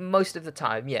 Most of the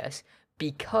time, yes.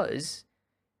 Because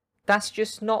that's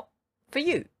just not for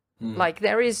you. Like,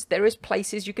 there is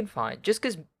places you can find. Just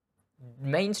because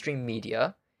mainstream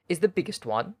media is the biggest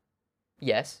one,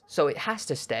 yes, so it has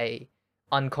to stay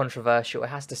uncontroversial, it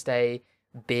has to stay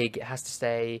big, it has to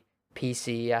stay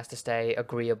PC, it has to stay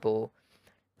agreeable.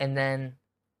 And then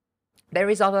there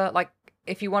is other, like,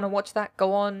 if you want to watch that,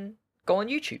 go on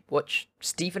YouTube, watch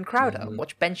Stephen Crowder,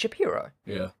 watch Ben Shapiro.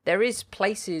 Yeah. There is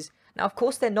places, now of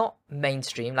course they're not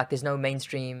mainstream, like there's no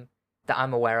mainstream that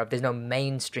I'm aware of, there's no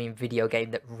mainstream video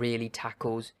game that really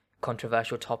tackles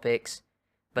controversial topics,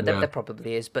 but there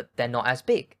probably is, but they're not as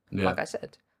big, like I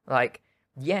said. Like,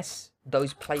 yes,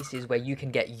 those places where you can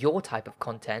get your type of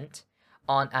content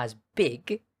aren't as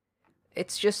big.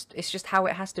 It's just how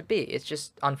it has to be. It's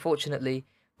just, unfortunately,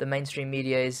 the mainstream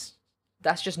media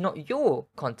that's just not your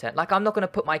content. Like, I'm not going to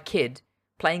put my kid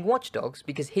playing Watch Dogs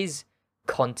because his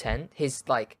content, his,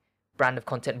 like, brand of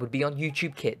content would be on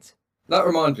YouTube Kids. That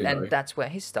reminds me, And that's where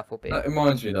his stuff will be. That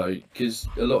reminds me, though, because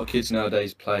a lot of kids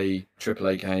nowadays play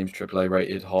AAA games, AAA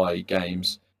rated high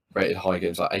games like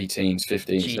 18s,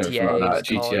 15s, and everything like that,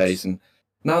 GTAs, GTAs, and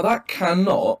Now that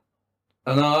cannot,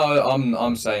 and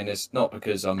I'm saying this not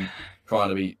because I'm trying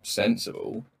to be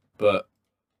sensible, but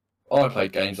I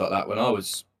played games like that when I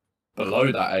was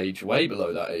below that age, way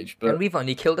below that age. But And we've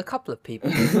only killed a couple of people.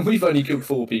 we've only killed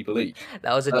 4 people each.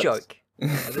 That was a joke.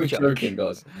 That was a We're joke. joking,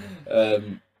 guys.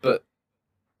 But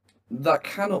that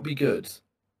cannot be good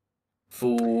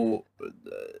for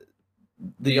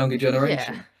the younger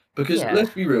generation. Yeah. Because Yeah. let's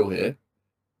be real here.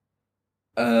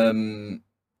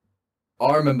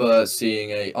 I remember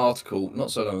seeing an article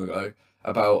not so long ago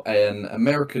about an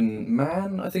American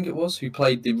man, I think it was, who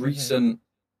played the recent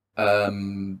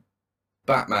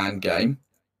Batman game,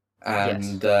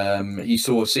 and he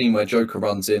saw a scene where Joker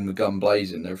runs in with gun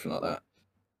blazing and everything like that.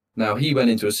 Now he went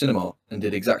into a cinema and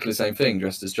did exactly the same thing,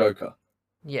 dressed as Joker.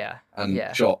 Yeah. And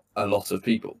shot a lot of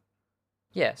people.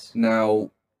 Yes.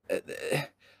 Now,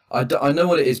 I know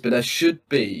what it is, but there should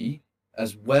be,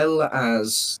 as well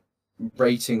as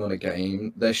rating on a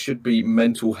game, there should be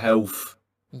mental health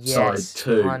side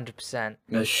too. 100%.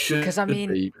 There should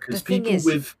be, because the thing people is,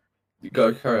 with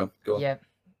carry on. Go on. Yeah.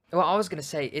 Well, I was gonna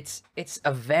say it's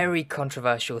a very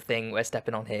controversial thing we're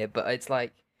stepping on here, but it's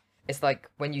like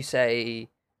when you say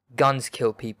guns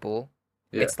kill people.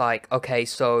 Yeah. It's like, okay,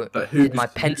 so did my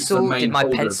pencil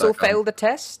fail the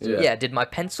test? Yeah, did my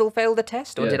pencil fail the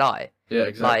test, or did I? Yeah,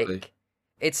 exactly. Like,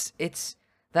 it's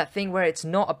that thing where it's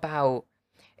not about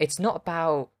this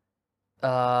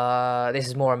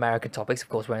is more American topics, of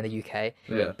course, we're in the UK.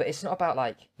 Yeah. But it's not about,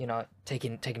 like, you know,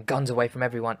 taking guns away from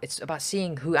everyone. It's about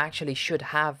seeing who actually should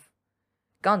have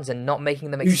guns and not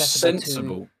making them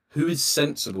accessible Who is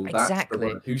sensible?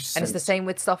 Exactly. That's who's sensible. And it's the same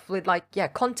with stuff with, like,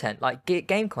 content, like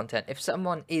game content. If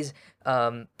someone is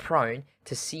prone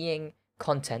to seeing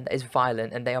content that is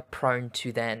violent and they are prone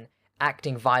to then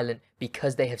acting violent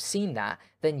because they have seen that,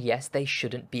 then yes, they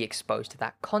shouldn't be exposed to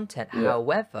that content. Yeah.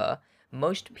 However,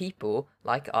 most people,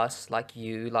 like us, like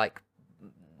you, like,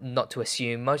 not to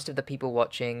assume, most of the people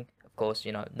watching, of course,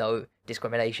 you know, no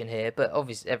discrimination here, but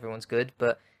obviously everyone's good,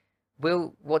 but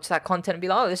we'll watch that content and be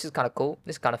like, oh, this is kind of cool,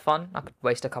 this is kind of fun, I could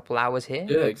waste a couple hours here.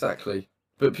 Yeah, exactly.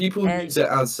 But people use it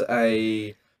as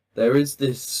there is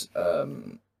this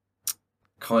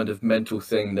kind of mental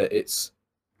thing that it's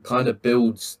kind of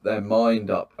builds their mind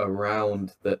up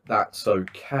around that's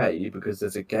okay because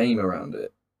there's a game around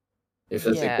it. If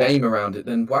there's a game around it,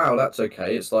 then wow, that's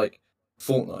okay. It's like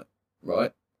Fortnite,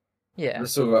 right? Yeah.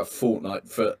 Let's talk about Fortnite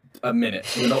for a minute.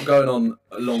 We're not going on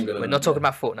longer than We're not talking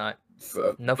about Fortnite.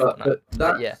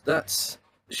 Fortnite. That's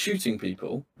shooting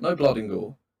people. No blood and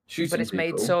gore. Shooting people. But it's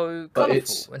made so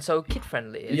colourful and so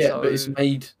kid-friendly. But it's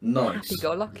made nice.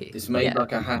 Happy-go-lucky. It's made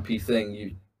like a happy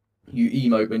thing. You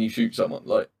emote when you shoot someone.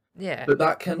 Like, yeah. But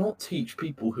that cannot teach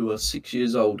people who are 6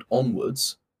 years old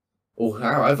onwards, or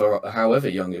however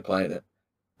young you're playing it.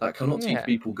 That cannot teach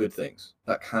people good things.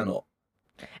 That cannot.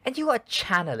 And you gotta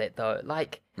channel it though.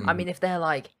 Like, I mean, if they're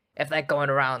going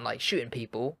around like shooting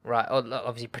people, right? Or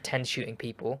obviously pretend shooting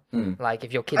people. Like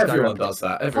if your kids everyone does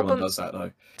that. Everyone does that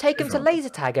though. Take them to laser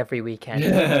tag every weekend.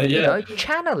 Yeah. You know,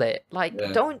 channel it. Like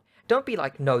don't be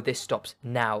like, no, this stops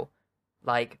now.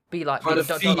 Like, be like, kind of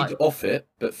feed off it,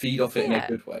 but feed off it in a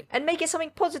good way, and make it something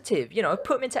positive. You know,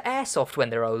 put them into airsoft when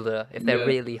they're older if they're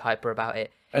really hyper about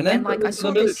it. And then like I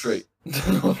saw the military.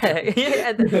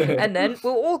 And then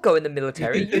we'll all go in the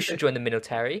military. You should join the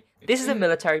military. This is a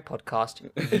military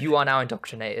podcast. You are now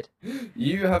indoctrinated.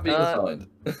 You have been assigned.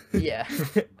 Yeah.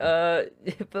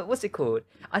 But what's it called?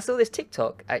 I saw this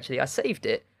TikTok, actually. I saved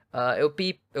it.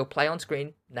 It'll play on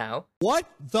screen now. What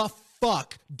the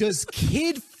fuck does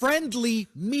kid-friendly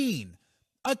mean?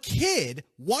 A kid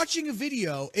watching a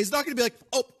video is not going to be like,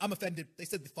 oh, I'm offended. They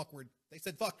said the fuck word. They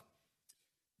said fuck.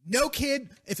 No kid.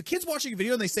 If a kid's watching a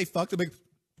video and they say fuck, they're like,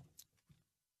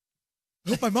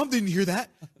 I hope my mom didn't hear that.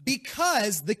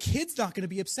 Because the kid's not going to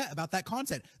be upset about that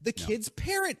content. The kid's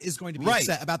parent is going to be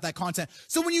upset about that content.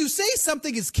 So when you say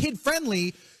something is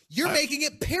kid-friendly, you're making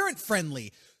it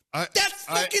parent-friendly. That's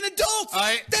fucking adults.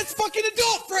 That's fucking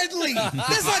adult-friendly.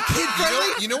 That's not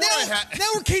kid-friendly. You know what now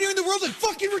we're catering the world to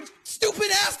fucking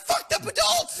stupid-ass, fucked-up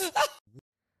adults.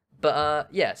 But,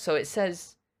 yeah, so it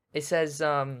says,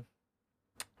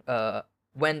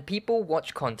 when people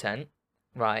watch content,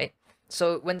 right?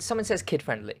 So when someone says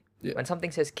kid-friendly, when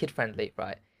something says kid-friendly,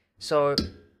 right? So,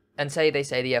 and they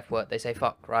say the F word, they say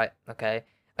fuck, right? Okay.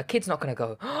 A kid's not going to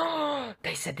go, oh,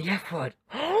 they said the F word.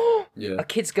 A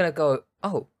kid's going to go,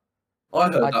 oh. I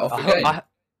heard that off the game.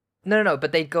 No,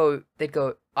 but they'd go,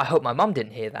 I hope my mum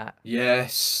didn't hear that.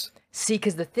 Yes. See,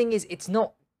 because the thing is, it's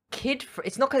not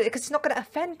it's not going to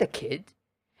offend the kid.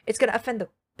 It's going to offend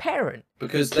parent.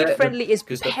 Because Kid friendly is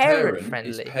because parent the friendly.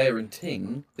 is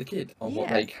parenting the kid on what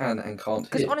they can and can't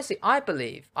Because hear. honestly, I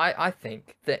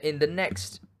think that in the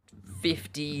next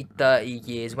 50, 30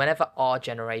 years, whenever our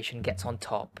generation gets on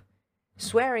top,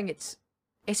 swearing it's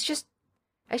just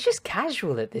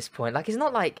casual at this point. Like, it's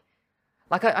not like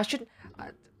I shouldn't.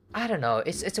 I don't know.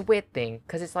 It's a weird thing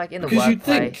because it's like in the Because workplace.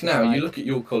 you'd think now, like, you look at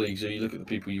your colleagues, or you look at the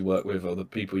people you work with, or the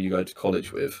people you go to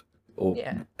college with, or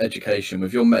education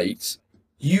with your mates.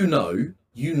 You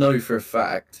know for a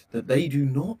fact that they do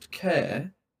not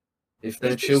care if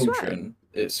their children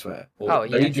swear, or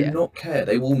they do not care.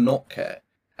 They will not care,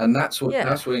 and that's when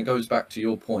it goes back to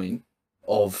your point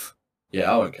of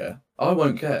I won't care. I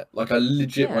won't care. Like, I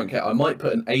legit won't care. I might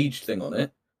put an age thing on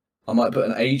it. Of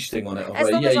as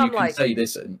long as you I'm can like, say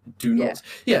this and do not.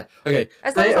 Okay.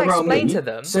 As long as I explain to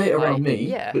them. Say it around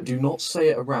me, but do not say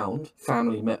it around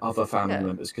other family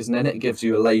members, because then it gives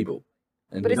you a label.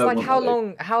 And but it's like,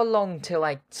 how long till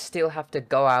I still have to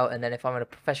go out, and then if I'm in a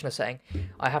professional setting,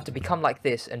 I have to become like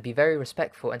this and be very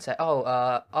respectful and say,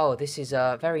 this is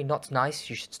very not nice.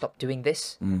 You should stop doing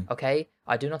this. Okay,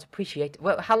 I do not appreciate.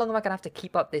 Well, how long am I gonna have to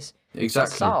keep up this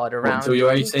facade around until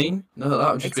you're 18? No,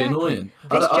 that would just be annoying.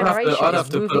 This generation I'd have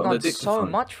to moving put on on so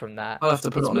much from that. I'd have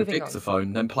to put it on a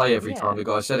dictaphone, then play every time the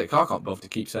guy said it. 'Cause I can't bother to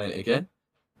keep saying it again.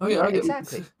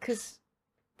 Exactly, because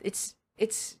it's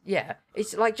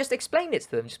like, just explain it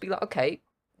to them. Just be like, okay,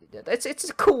 it's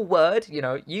a cool word,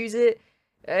 use it.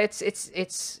 It's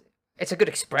a good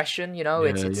expression,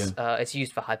 it's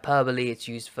used for hyperbole, it's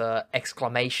used for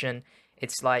exclamation.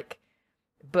 It's like,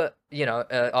 but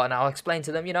and I'll explain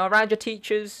to them, around your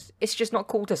teachers, it's just not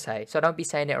cool to say, so don't be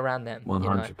saying it around them.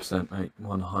 100%, mate.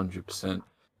 100%.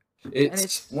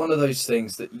 It's one of those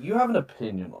things that you have an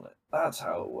opinion on it. That's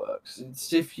how it works.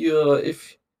 It's if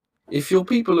you're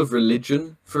people of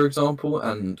religion, for example,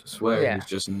 and swearing is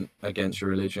just against your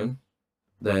religion,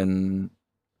 then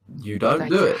you don't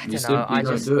do it. You simply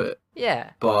don't do it.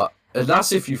 Yeah. But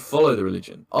that's if you follow the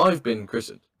religion. I've been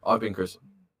christened.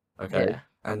 Okay? Yeah.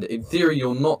 And in theory,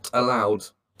 you're not allowed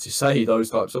to say those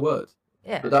types of words.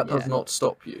 Yeah. But that does not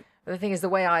stop you. The thing is, the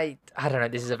way I don't know,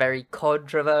 this is a very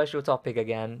controversial topic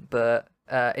again, but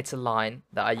it's a line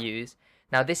that I use.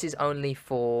 Now, this is only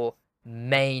for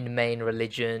main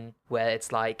religion, where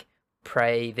it's like,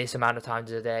 pray this amount of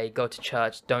times a day, go to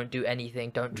church, don't do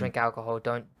anything, don't drink alcohol,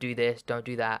 don't do this, don't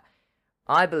do that.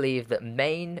 I believe that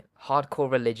main hardcore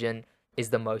religion is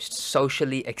the most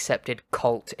socially accepted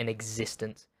cult in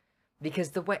existence,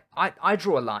 because the way I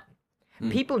draw a line,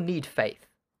 people need faith,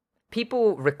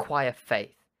 people require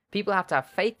faith, people have to have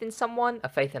faith in someone, a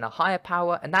faith in a higher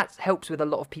power, and that helps with a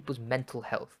lot of people's mental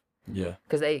health.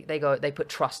 Because they put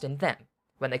trust in them.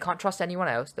 When they can't trust anyone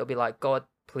else, they'll be like, God,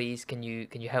 please, can you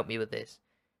help me with this?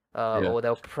 Or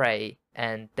they'll pray,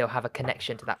 and they'll have a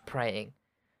connection to that praying.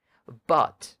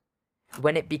 But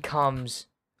when it becomes,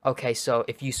 okay, so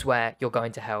if you swear, you're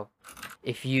going to hell.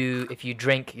 If you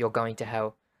drink, you're going to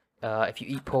hell. If you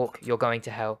eat pork, you're going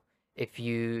to hell. If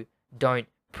you don't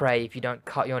pray, if you don't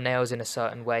cut your nails in a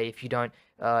certain way, if you don't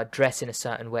dress in a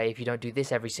certain way, if you don't do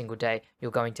this every single day,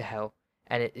 you're going to hell.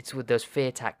 And it's with those fear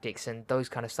tactics and those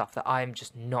kind of stuff that I'm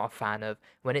just not a fan of.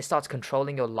 When it starts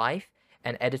controlling your life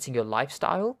and editing your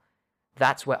lifestyle,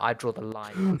 that's where I draw the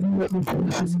line.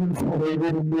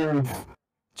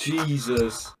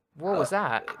 Jesus. What was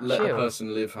that? Let a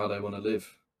person live how they want to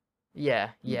live.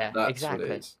 Yeah, That's exactly.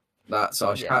 what it is.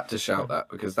 I had to shout that,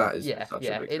 because that is such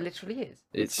a big thing. It literally is.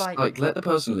 It's like, let the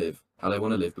person live how they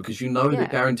want to live, because that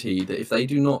guaranteed that if they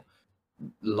do not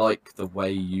like the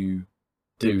way you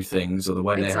do things, or the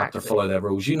way they have to follow their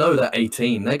rules, that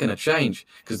 18, they're going to change,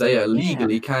 because they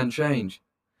legally can change.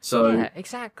 So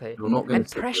exactly. You're not going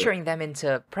to pressuring them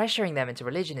into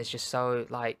religion is just so,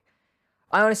 like,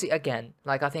 I honestly, again,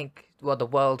 like, I think the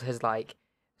world has, like,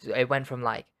 it went from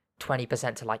like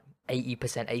 20% to like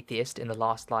 80% atheist in the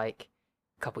last like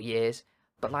couple years.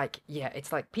 But like,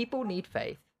 it's like, people need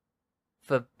faith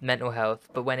for mental health,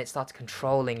 but when it starts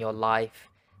controlling your life,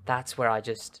 that's where I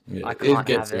just I can't it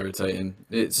gets have irritating.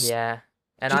 It's and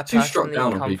I personally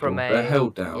come from they're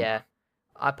held down.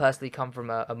 I personally come from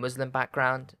a Muslim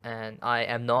background, and I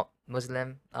am not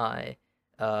Muslim. I'm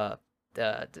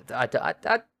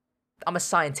a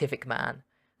scientific man,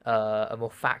 a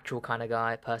more factual kind of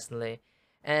guy personally,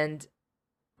 and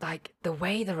like, the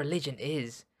way the religion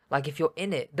is, like, if you're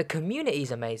in it, the community is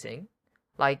amazing.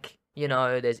 Like,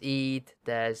 there's Eid,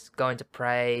 there's going to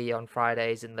pray on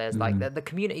Fridays, and there's like, the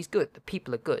community's good, the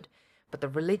people are good. But the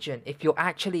religion, if you're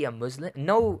actually a Muslim,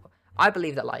 I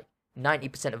believe that like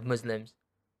 90% of Muslims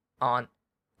aren't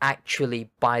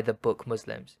actually by the book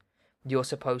Muslims. You're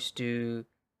supposed to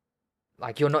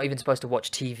like you're not even supposed to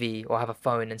watch TV or have a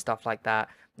phone and stuff like that.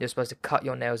 You're supposed to cut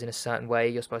your nails in a certain way.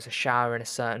 You're supposed to shower in a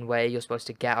certain way. You're supposed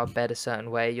to get out of bed a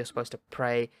certain way. You're supposed to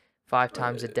pray 5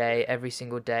 times a day, every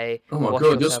single day. Oh my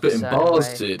god, you're spitting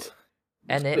bars, Tid.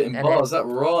 Spitting bars, that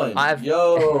rhymes.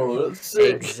 Yo, that's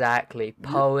sick. Exactly,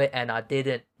 poet, and I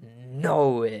didn't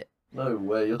know it. No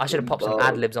way. I should have popped some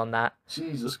ad-libs on that.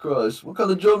 Jesus Christ, what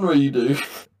kind of genre you do?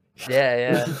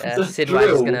 Yeah. Sid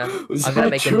Wag's I'm gonna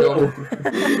make a normal.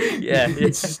 yeah.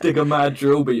 Stick a mad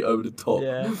drill beat over the top.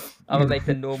 Yeah. I'm gonna make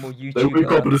the normal YouTube. They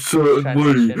wake up in a certain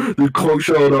way. They can't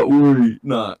show that way.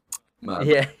 Nah, man.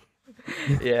 Yeah.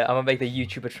 Yeah, I'm gonna make the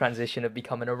YouTuber transition of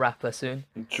becoming a rapper soon.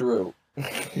 Drill.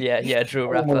 Yeah, drill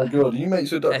rapper. Oh my god, you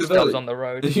make S-Dubs on the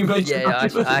road. You make I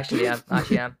actually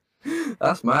am.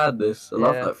 That's madness. I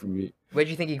love that from you. Where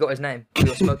do you think he got his name? We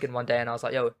were smoking one day and I was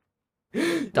like, yo,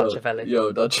 Dutchavelli.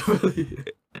 Yo, Dutchavelli.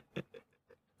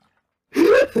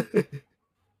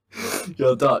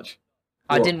 Yo, Dutch.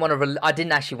 I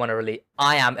didn't actually want to release.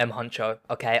 I am M Huncho,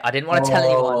 okay? I didn't want to tell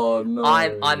anyone. No.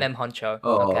 I'm M Huncho,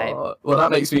 okay? Well,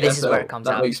 that makes me this SL. Is where it comes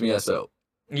out. That makes me SL.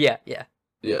 Yeah.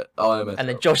 Yeah, I am SL. And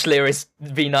then Josh Lear is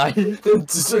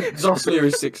V9. Josh Lear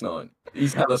is 6'9".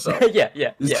 He's hella sub. yeah.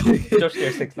 Josh Lear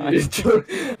is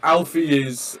 6'9". Alfie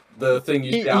is the thing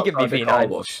you get outside the car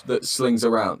wash that slings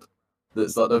around.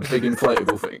 That's like the big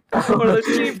inflatable thing. One of those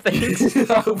tube things.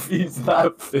 Alfie's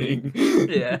that thing.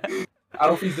 Yeah.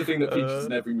 Alfie's the thing that features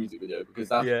in every music video because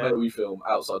that's where we film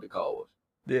outside the car wash.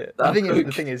 Yeah.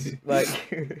 The thing is, like,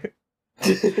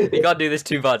 you can't do this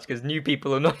too much because new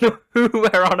people will not know who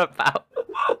we're on about.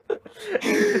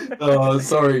 Oh,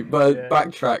 sorry, but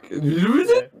backtrack.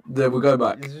 Then we'll go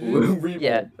back.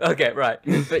 Yeah. Okay. Right.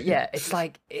 But yeah, it's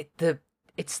like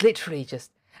it's literally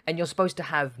just, and you're supposed to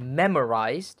have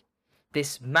memorized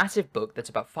this massive book that's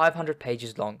about 500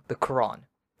 pages long, the Quran.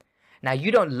 Now, you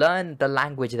don't learn the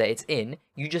language that it's in,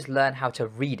 you just learn how to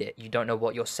read it. You don't know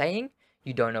what you're saying,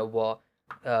 you don't know what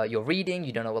you're reading,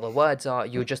 you don't know what the words are,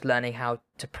 you're just learning how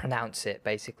to pronounce it,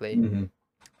 basically. Mm-hmm.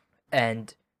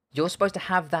 And you're supposed to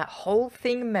have that whole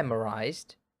thing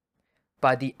memorized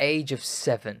by the age of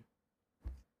 7.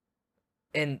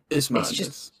 And it's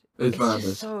madness. It's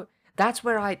madness. So that's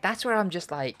where I'm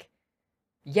just like,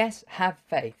 yes, have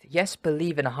faith. Yes,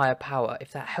 believe in a higher power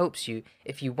if that helps you,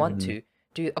 if you want to.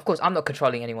 Of course, I'm not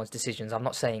controlling anyone's decisions. I'm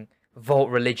not saying vote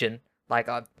religion. Like,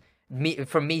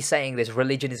 from me saying this,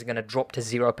 religion isn't going to drop to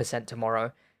 0%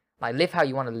 tomorrow. Like, live how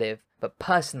you want to live. But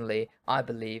personally, I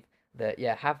believe that,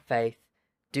 have faith.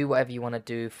 Do whatever you want to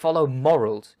do. Follow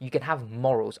morals. You can have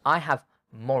morals. I have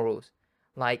morals.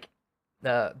 Like,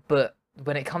 but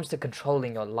when it comes to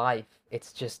controlling your life,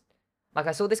 it's just... Like,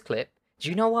 I saw this clip. Do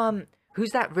you know,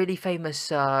 who's that really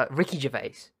famous, Ricky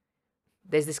Gervais?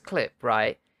 There's this clip,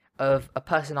 right, of a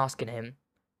person asking him,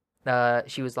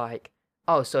 she was like,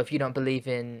 oh, so if you don't believe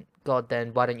in God,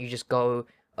 then why don't you just go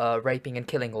raping and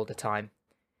killing all the time?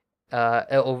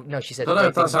 Or no, she said... I don't know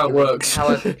if that's how it works.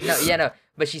 No,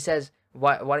 but she says,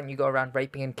 why don't you go around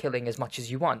raping and killing as much as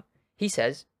you want? He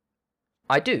says,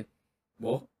 I do.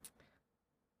 What?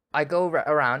 I go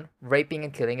around raping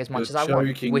and killing as much as I want,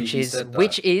 which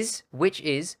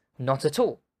is not at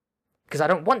all, because I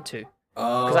don't want to,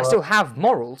 because I still have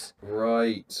morals.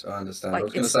 Right, I understand. Like, I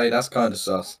was going to say that's kind of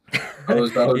sus. I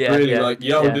was really like,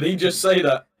 yo, did he just say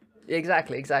that?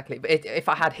 Exactly. But if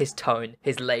I had his tone,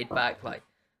 his laid back, like,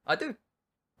 I do.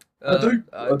 I do.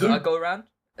 I go around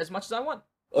as much as I want.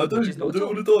 I do. I do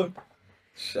all the time.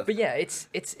 But yeah, it's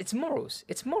morals.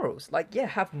 It's morals. Like,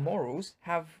 have morals.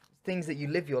 Have things that you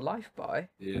live your life by.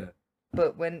 Yeah.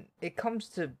 But when it comes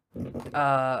to,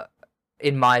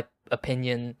 in my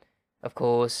opinion, of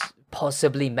course,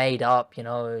 possibly made up,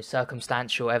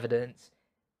 circumstantial evidence,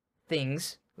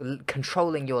 things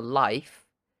controlling your life,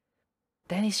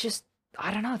 then it's just,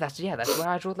 I don't know. That's where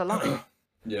I draw the line.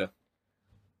 Yeah.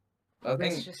 I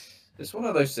think it's one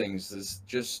of those things that's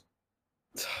just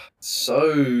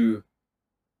so,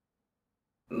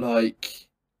 like,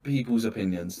 people's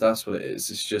opinions. That's what it is.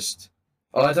 It's just,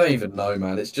 I don't even know,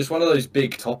 man. It's just one of those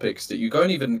big topics that you don't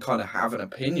even kind of have an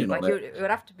opinion on it. It would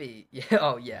have to be,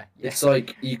 yeah. It's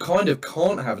like, you kind of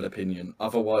can't have an opinion,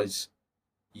 otherwise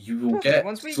you will get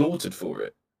slaughtered for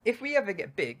it. If we ever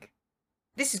get big,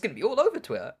 this is going to be all over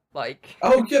Twitter. Like,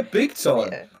 oh yeah, big time.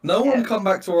 Yeah, no one come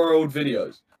back to our old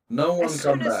videos. No one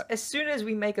come back. As soon as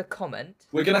we make a comment,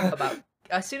 we're gonna have...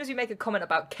 As soon as we make a comment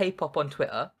about K-pop on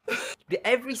Twitter,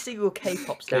 every single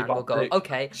K-pop stan will go,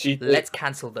 okay, let's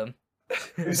cancel them.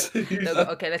 They'll go,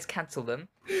 okay, let's cancel them.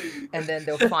 And then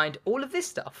they'll find all of this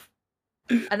stuff.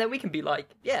 And then we can be like,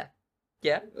 yeah,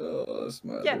 Yeah. Oh, that's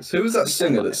madness. Yeah. Who was that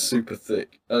singer that's super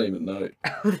thick? I don't even know.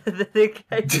 The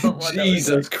K-pop one,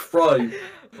 Jesus Christ.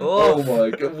 Oof. Oh my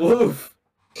god. Woof.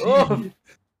 Oof.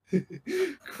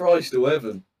 Christ to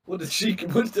heaven. What did they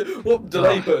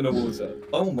put in the water?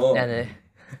 Oh my. And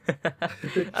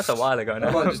that's a while ago now.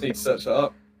 I might just need to search that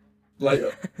up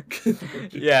later.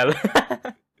 Yeah.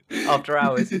 After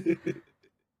hours.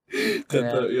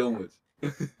 10:30 onwards.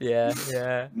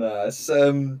 Yeah. Nah, it's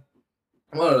one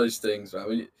of those things,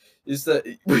 man. Is that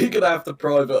we're gonna have to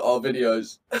private our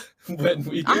videos when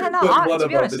we I don't know. when one to of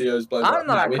be our honest, videos blows I'm up. not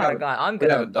Nah, that we kind of haven't- guy. I'm we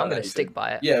haven't gonna done stick anything.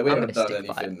 by it. Yeah, we I'm haven't gonna done stick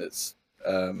by anything it. that's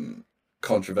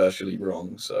controversially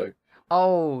wrong. So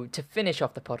Oh, to finish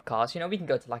off the podcast, we can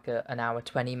go to like an hour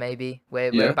 20 maybe.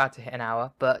 We're Yeah. about to hit an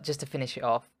hour, but just to finish it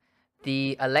off,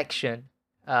 the election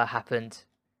happened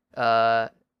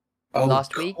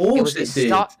last week.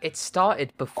 It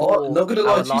started before not gonna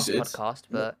lie our to you, last Sid. podcast,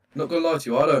 but Not gonna lie to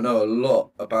you, I don't know a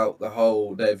lot about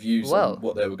their views Well, on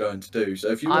what they were going to do. So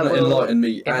if you I want to will enlighten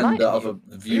me and enlighten the you. other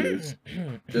viewers,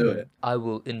 do it. I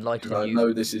will enlighten Because I you.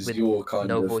 know this is with your kind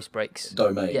no of voice breaks.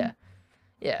 domain.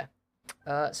 Yeah.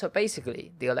 So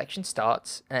basically, the election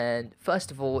starts, and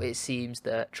first of all, it seems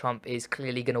that Trump is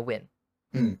clearly going to win.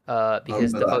 Because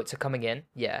remember the that. votes are coming in.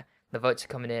 Yeah, the votes are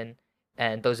coming in,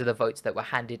 and those are the votes that were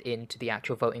handed into the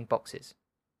actual voting boxes.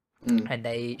 And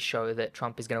they show that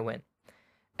Trump is going to win.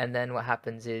 And then what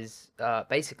happens is,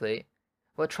 basically,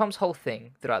 well, Trump's whole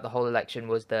thing throughout the whole election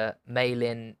was that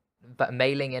mailing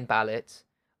in ballots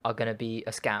are going to be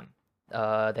a scam.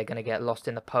 They're going to get lost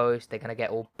in the post. They're going to get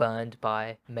all burned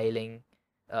by mailing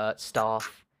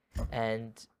staff.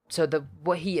 And so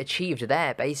what he achieved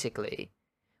there, basically,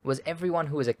 was everyone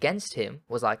who was against him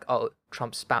was like, oh,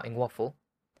 Trump's spouting waffle.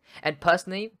 And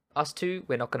personally, us two,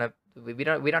 we're not going to... We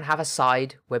don't have a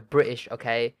side. We're British,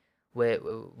 okay? It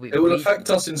will affect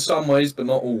us in some ways, but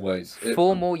not always.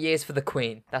 4 more years for the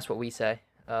Queen. That's what we say.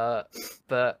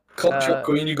 But Cop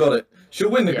Queen, you got it.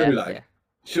 She'll win the gulag. Yeah.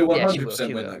 She'll 100%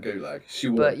 she win will. that gulag. She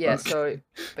will. But yeah, so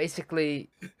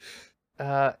basically,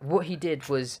 what he did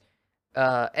was,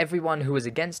 everyone who was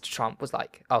against Trump was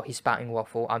like, "Oh, he's spouting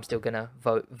waffle. I'm still gonna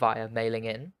vote via mailing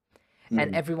in,"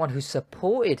 and everyone who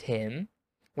supported him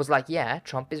was like, "Yeah,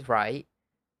 Trump is right.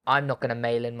 I'm not gonna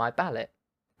mail in my ballot."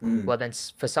 Well, then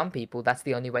for some people, that's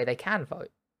the only way they can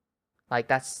vote. Like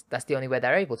that's the only way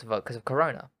they're able to vote because of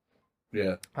Corona.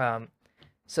 Yeah.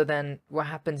 So then what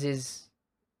happens is,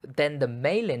 then the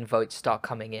mail-in votes start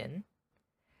coming in,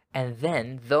 and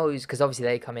then those, because obviously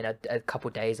they come in a couple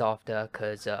days after,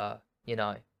 because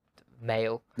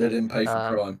mail. They didn't pay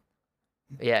for crime.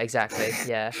 Yeah, exactly.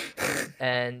 Yeah,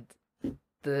 and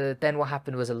then what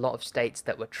happened was a lot of states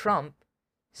that were Trump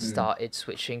started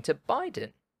switching to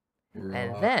Biden. Right.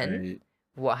 And then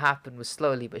what happened was,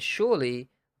 slowly but surely,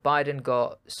 Biden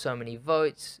got so many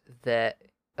votes that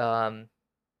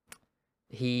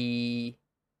he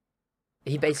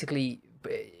basically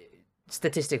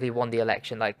statistically won the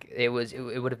election. Like it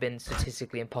would have been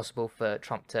statistically impossible for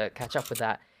Trump to catch up with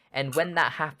that. And when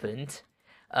that happened,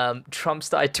 Trump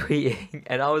started tweeting,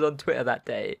 and I was on Twitter that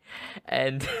day,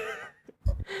 and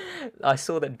I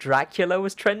saw that Dracula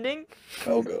was trending.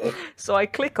 Oh god. So I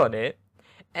click on it,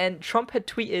 and Trump had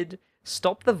tweeted,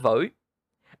 "Stop the vote,"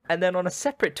 and then on a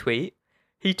separate tweet,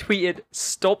 he tweeted,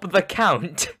 "Stop the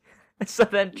count." So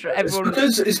then everyone...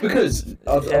 It's because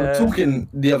I was talking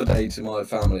the other day to my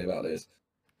family about this.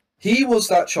 He was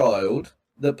that child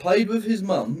that played with his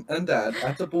mum and dad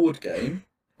at a board game,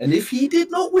 and if he did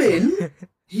not win,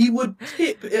 he would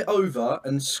tip it over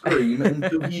and scream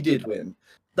until he did win.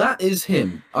 That is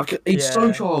him. He's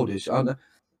so childish.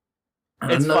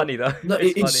 It's funny though. No,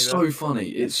 it's so funny.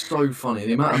 It's so funny.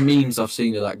 The amount of memes I've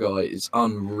seen of that guy is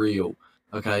unreal.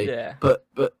 Okay. Yeah. But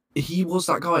he was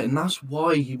that guy, and that's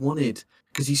why he wanted,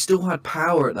 because he still had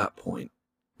power at that point.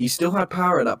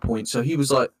 So he was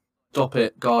like, "Stop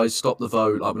it, guys! Stop the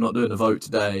vote! Like, we're not doing a vote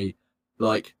today.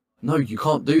 Like, no, you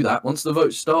can't do that. Once the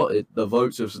vote started, the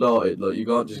votes have started. Like, you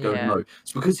can't just go no."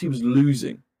 It's because he was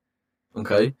losing.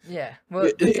 Okay. Yeah. Well,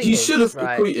 he should have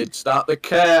tweeted, "Stop the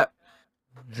cap!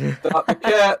 Stop the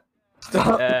cap!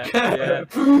 Stop the cap!"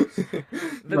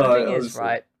 But the thing is,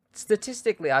 right?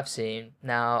 Statistically, I've seen,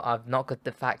 now I've not got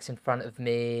the facts in front of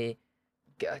me.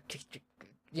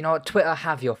 You know, Twitter,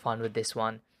 have your fun with this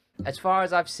one. As far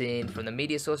as I've seen from the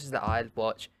media sources that I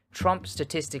watch, Trump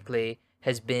statistically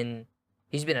he's been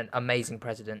an amazing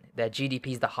president. Their GDP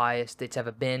is the highest it's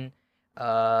ever been.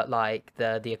 Like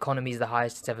the economy is the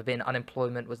highest it's ever been.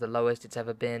 Unemployment was the lowest it's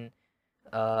ever been.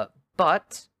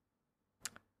 But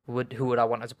who would I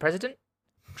want as a president?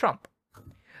 Trump.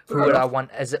 Who would I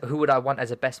want as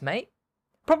a best mate?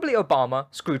 Probably Obama.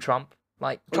 Screw Trump.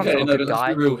 Like, Trump's not a good guy.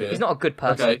 Let's be real here. He's not a good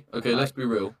person. Okay, let's be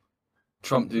real.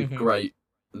 Trump did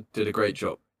Mm-hmm. did a great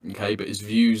job. Okay, but his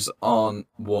views aren't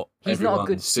what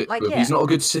everyone sits with. He's not a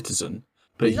good citizen,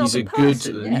 but he's a good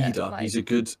leader. He's a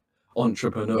good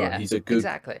entrepreneur. He's a good.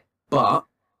 Exactly. But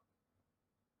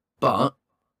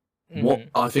what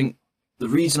I think the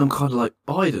reason I'm kind of like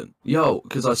Biden,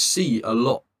 because I see a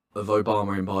lot of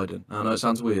Obama in Biden. I know it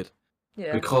sounds weird.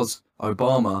 Yeah. Because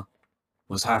Obama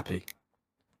was happy.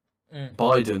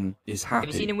 Biden is happy.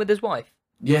 Have you seen him with his wife?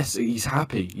 Yes, he's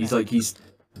happy. He's like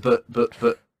but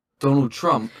Donald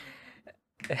Trump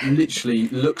literally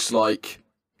looks like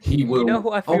he will. You know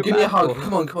who I feel give me a hug. For?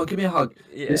 Come on, give me a hug.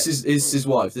 Yeah. This is his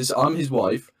wife. I'm his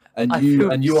wife, and I you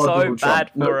feel are so Donald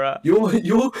bad Trump. For her.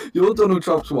 You're Donald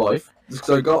Trump's wife.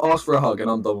 So go ask for a hug, and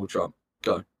I'm Donald Trump.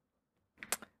 Go.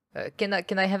 Can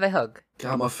I have a hug? Get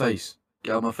out of my face.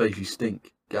 Get out of my face. You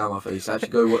stink. Get out of my face. Actually,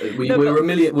 go. We're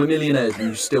millionaires, and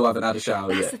you still haven't had a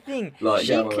shower yet. That's the thing. Like,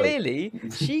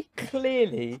 she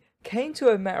clearly came to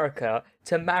America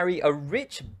to marry a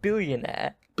rich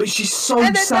billionaire. But she's so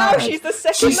and then sad. Now she's the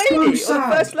second lady, or the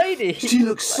first lady. She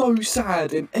looks so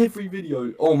sad in every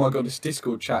video. Oh my god, this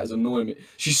Discord chat is annoying me.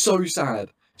 She's so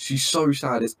sad. She's so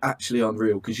sad. It's actually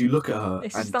unreal because you look at her.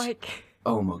 It's like.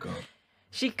 Oh my god.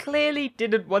 She clearly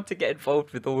didn't want to get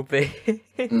involved with all this.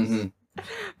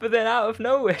 But then out of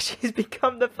nowhere, she's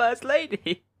become the first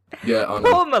lady. Yeah, I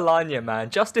know. Poor Melania, man.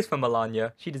 Justice for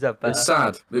Melania. She deserved better. It's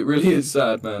sad. It really is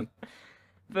sad, man.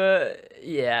 But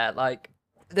yeah, like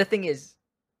the thing is,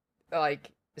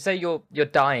 like, say you're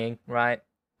dying, right?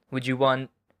 Would you want,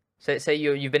 say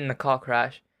you've been in a car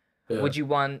crash? Yeah. Would you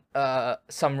want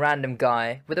some random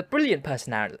guy with a brilliant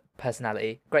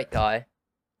personality, great guy,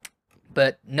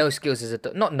 but no skills as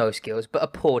not no skills, but a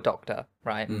poor doctor,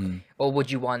 right? Or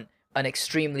would you want an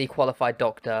extremely qualified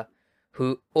doctor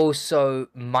who also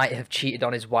might have cheated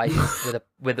on his wife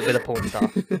with a porn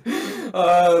star?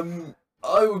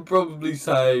 I would probably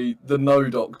say the no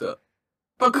doctor.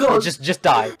 Because just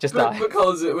die.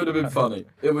 Because it would have been funny.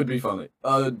 It would be funny.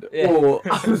 Or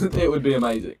it would be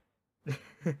amazing.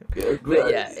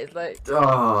 But yeah, it's like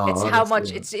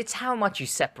it's how much you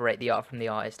separate the art from the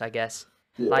artist, I guess.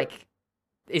 Yeah. Like,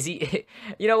 is he?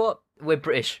 You know what? We're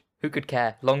British. Who could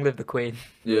care? Long live the Queen.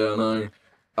 Yeah, I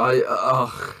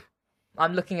know.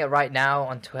 I'm looking at right now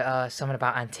on Twitter something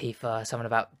about Antifa, something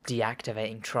about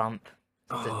deactivating Trump.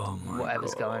 Oh my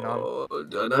whatever's going on.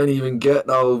 I don't even get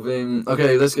the whole thing.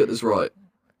 Okay, let's get this right.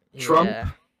 Yeah. Trump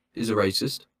is a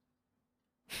racist.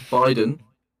 Biden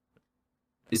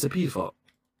is a pedophile.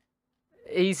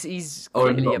 He's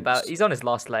clearly he's on his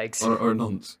last legs. Or a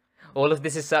nonce. All of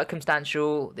this is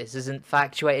circumstantial. This isn't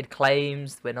factuated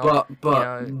claims. We're not.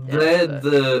 But they're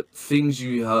the things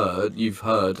you've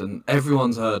heard, and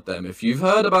everyone's heard them. If you've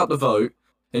heard about the vote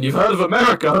and you've heard of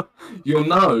America, you'll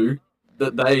know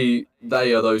that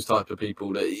they are those type of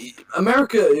people.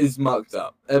 America is mucked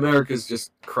up. America's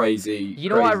just crazy. You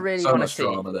know what I really want to see?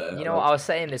 There. You know what, I was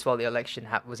saying this while the election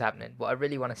was happening. What I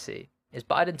really want to see is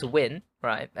Biden to win,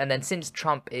 right? And then since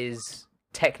Trump is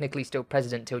technically still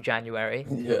president till January,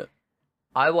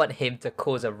 I want him to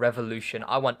cause a revolution.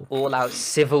 I want all-out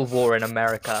civil war in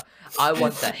America. I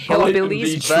want the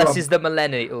hillbillies versus the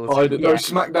millennials. No,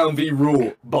 SmackDown v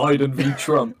Raw. Biden v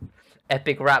Trump.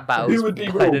 Epic rap battles. Who would be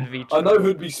Biden v Trump? I know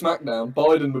who'd be SmackDown.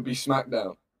 Biden would be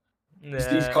SmackDown.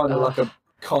 Yeah. He's kind of like a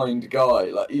kind guy.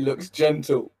 Like, he looks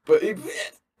gentle. But if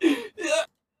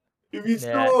you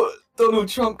saw Donald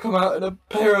Trump come out in a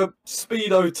pair of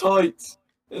Speedo tights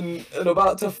and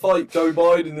about to fight Joe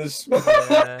Biden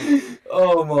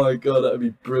oh my god, that'd be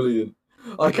brilliant.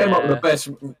 I came up with the best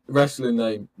wrestling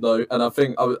name though, and I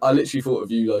think I literally thought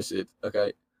of you though, Sid.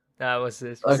 Okay. What's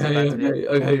this?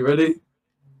 Okay, ready?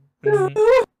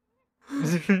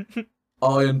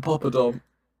 Iron Poppadum.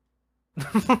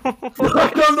 I'm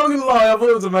not gonna lie, I thought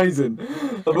it was amazing.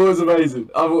 I thought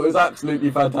it was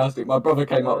absolutely fantastic. My brother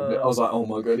came up with it. I was like, oh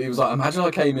my god. He was like, imagine I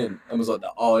came in and was like,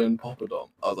 the Iron Poppadum.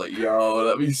 I was like, yo,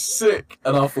 that'd be sick.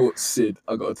 And I thought, Sid,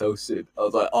 I gotta tell Sid. I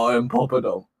was like, Iron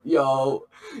Poppadum. Yo,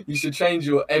 you should change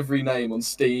your every name on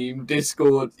Steam,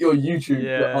 Discord, your YouTube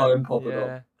to Iron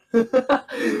Poppadum.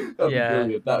 That'd be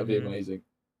brilliant. That'd be amazing.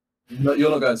 No,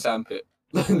 you're not going sandpit.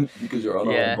 Because you're on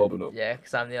Iron Poppadum. Yeah,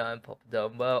 because I'm the Iron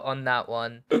Poppadum. Well, on that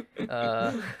one,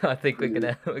 I think we're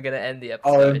gonna end the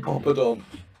episode. Iron Poppadum.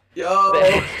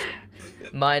 Yo.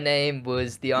 My name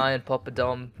was the Iron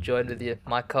Poppadum, joined with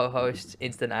my co-host,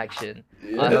 Instant Action.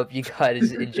 I hope you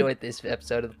guys enjoyed this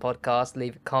episode of the podcast.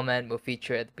 Leave a comment. We'll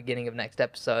feature it at the beginning of next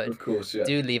episode. Of course, yeah.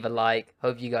 Do leave a like.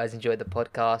 Hope you guys enjoyed the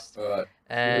podcast. All right.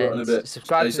 And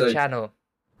subscribe to the channel.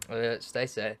 Stay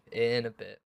safe. In a bit.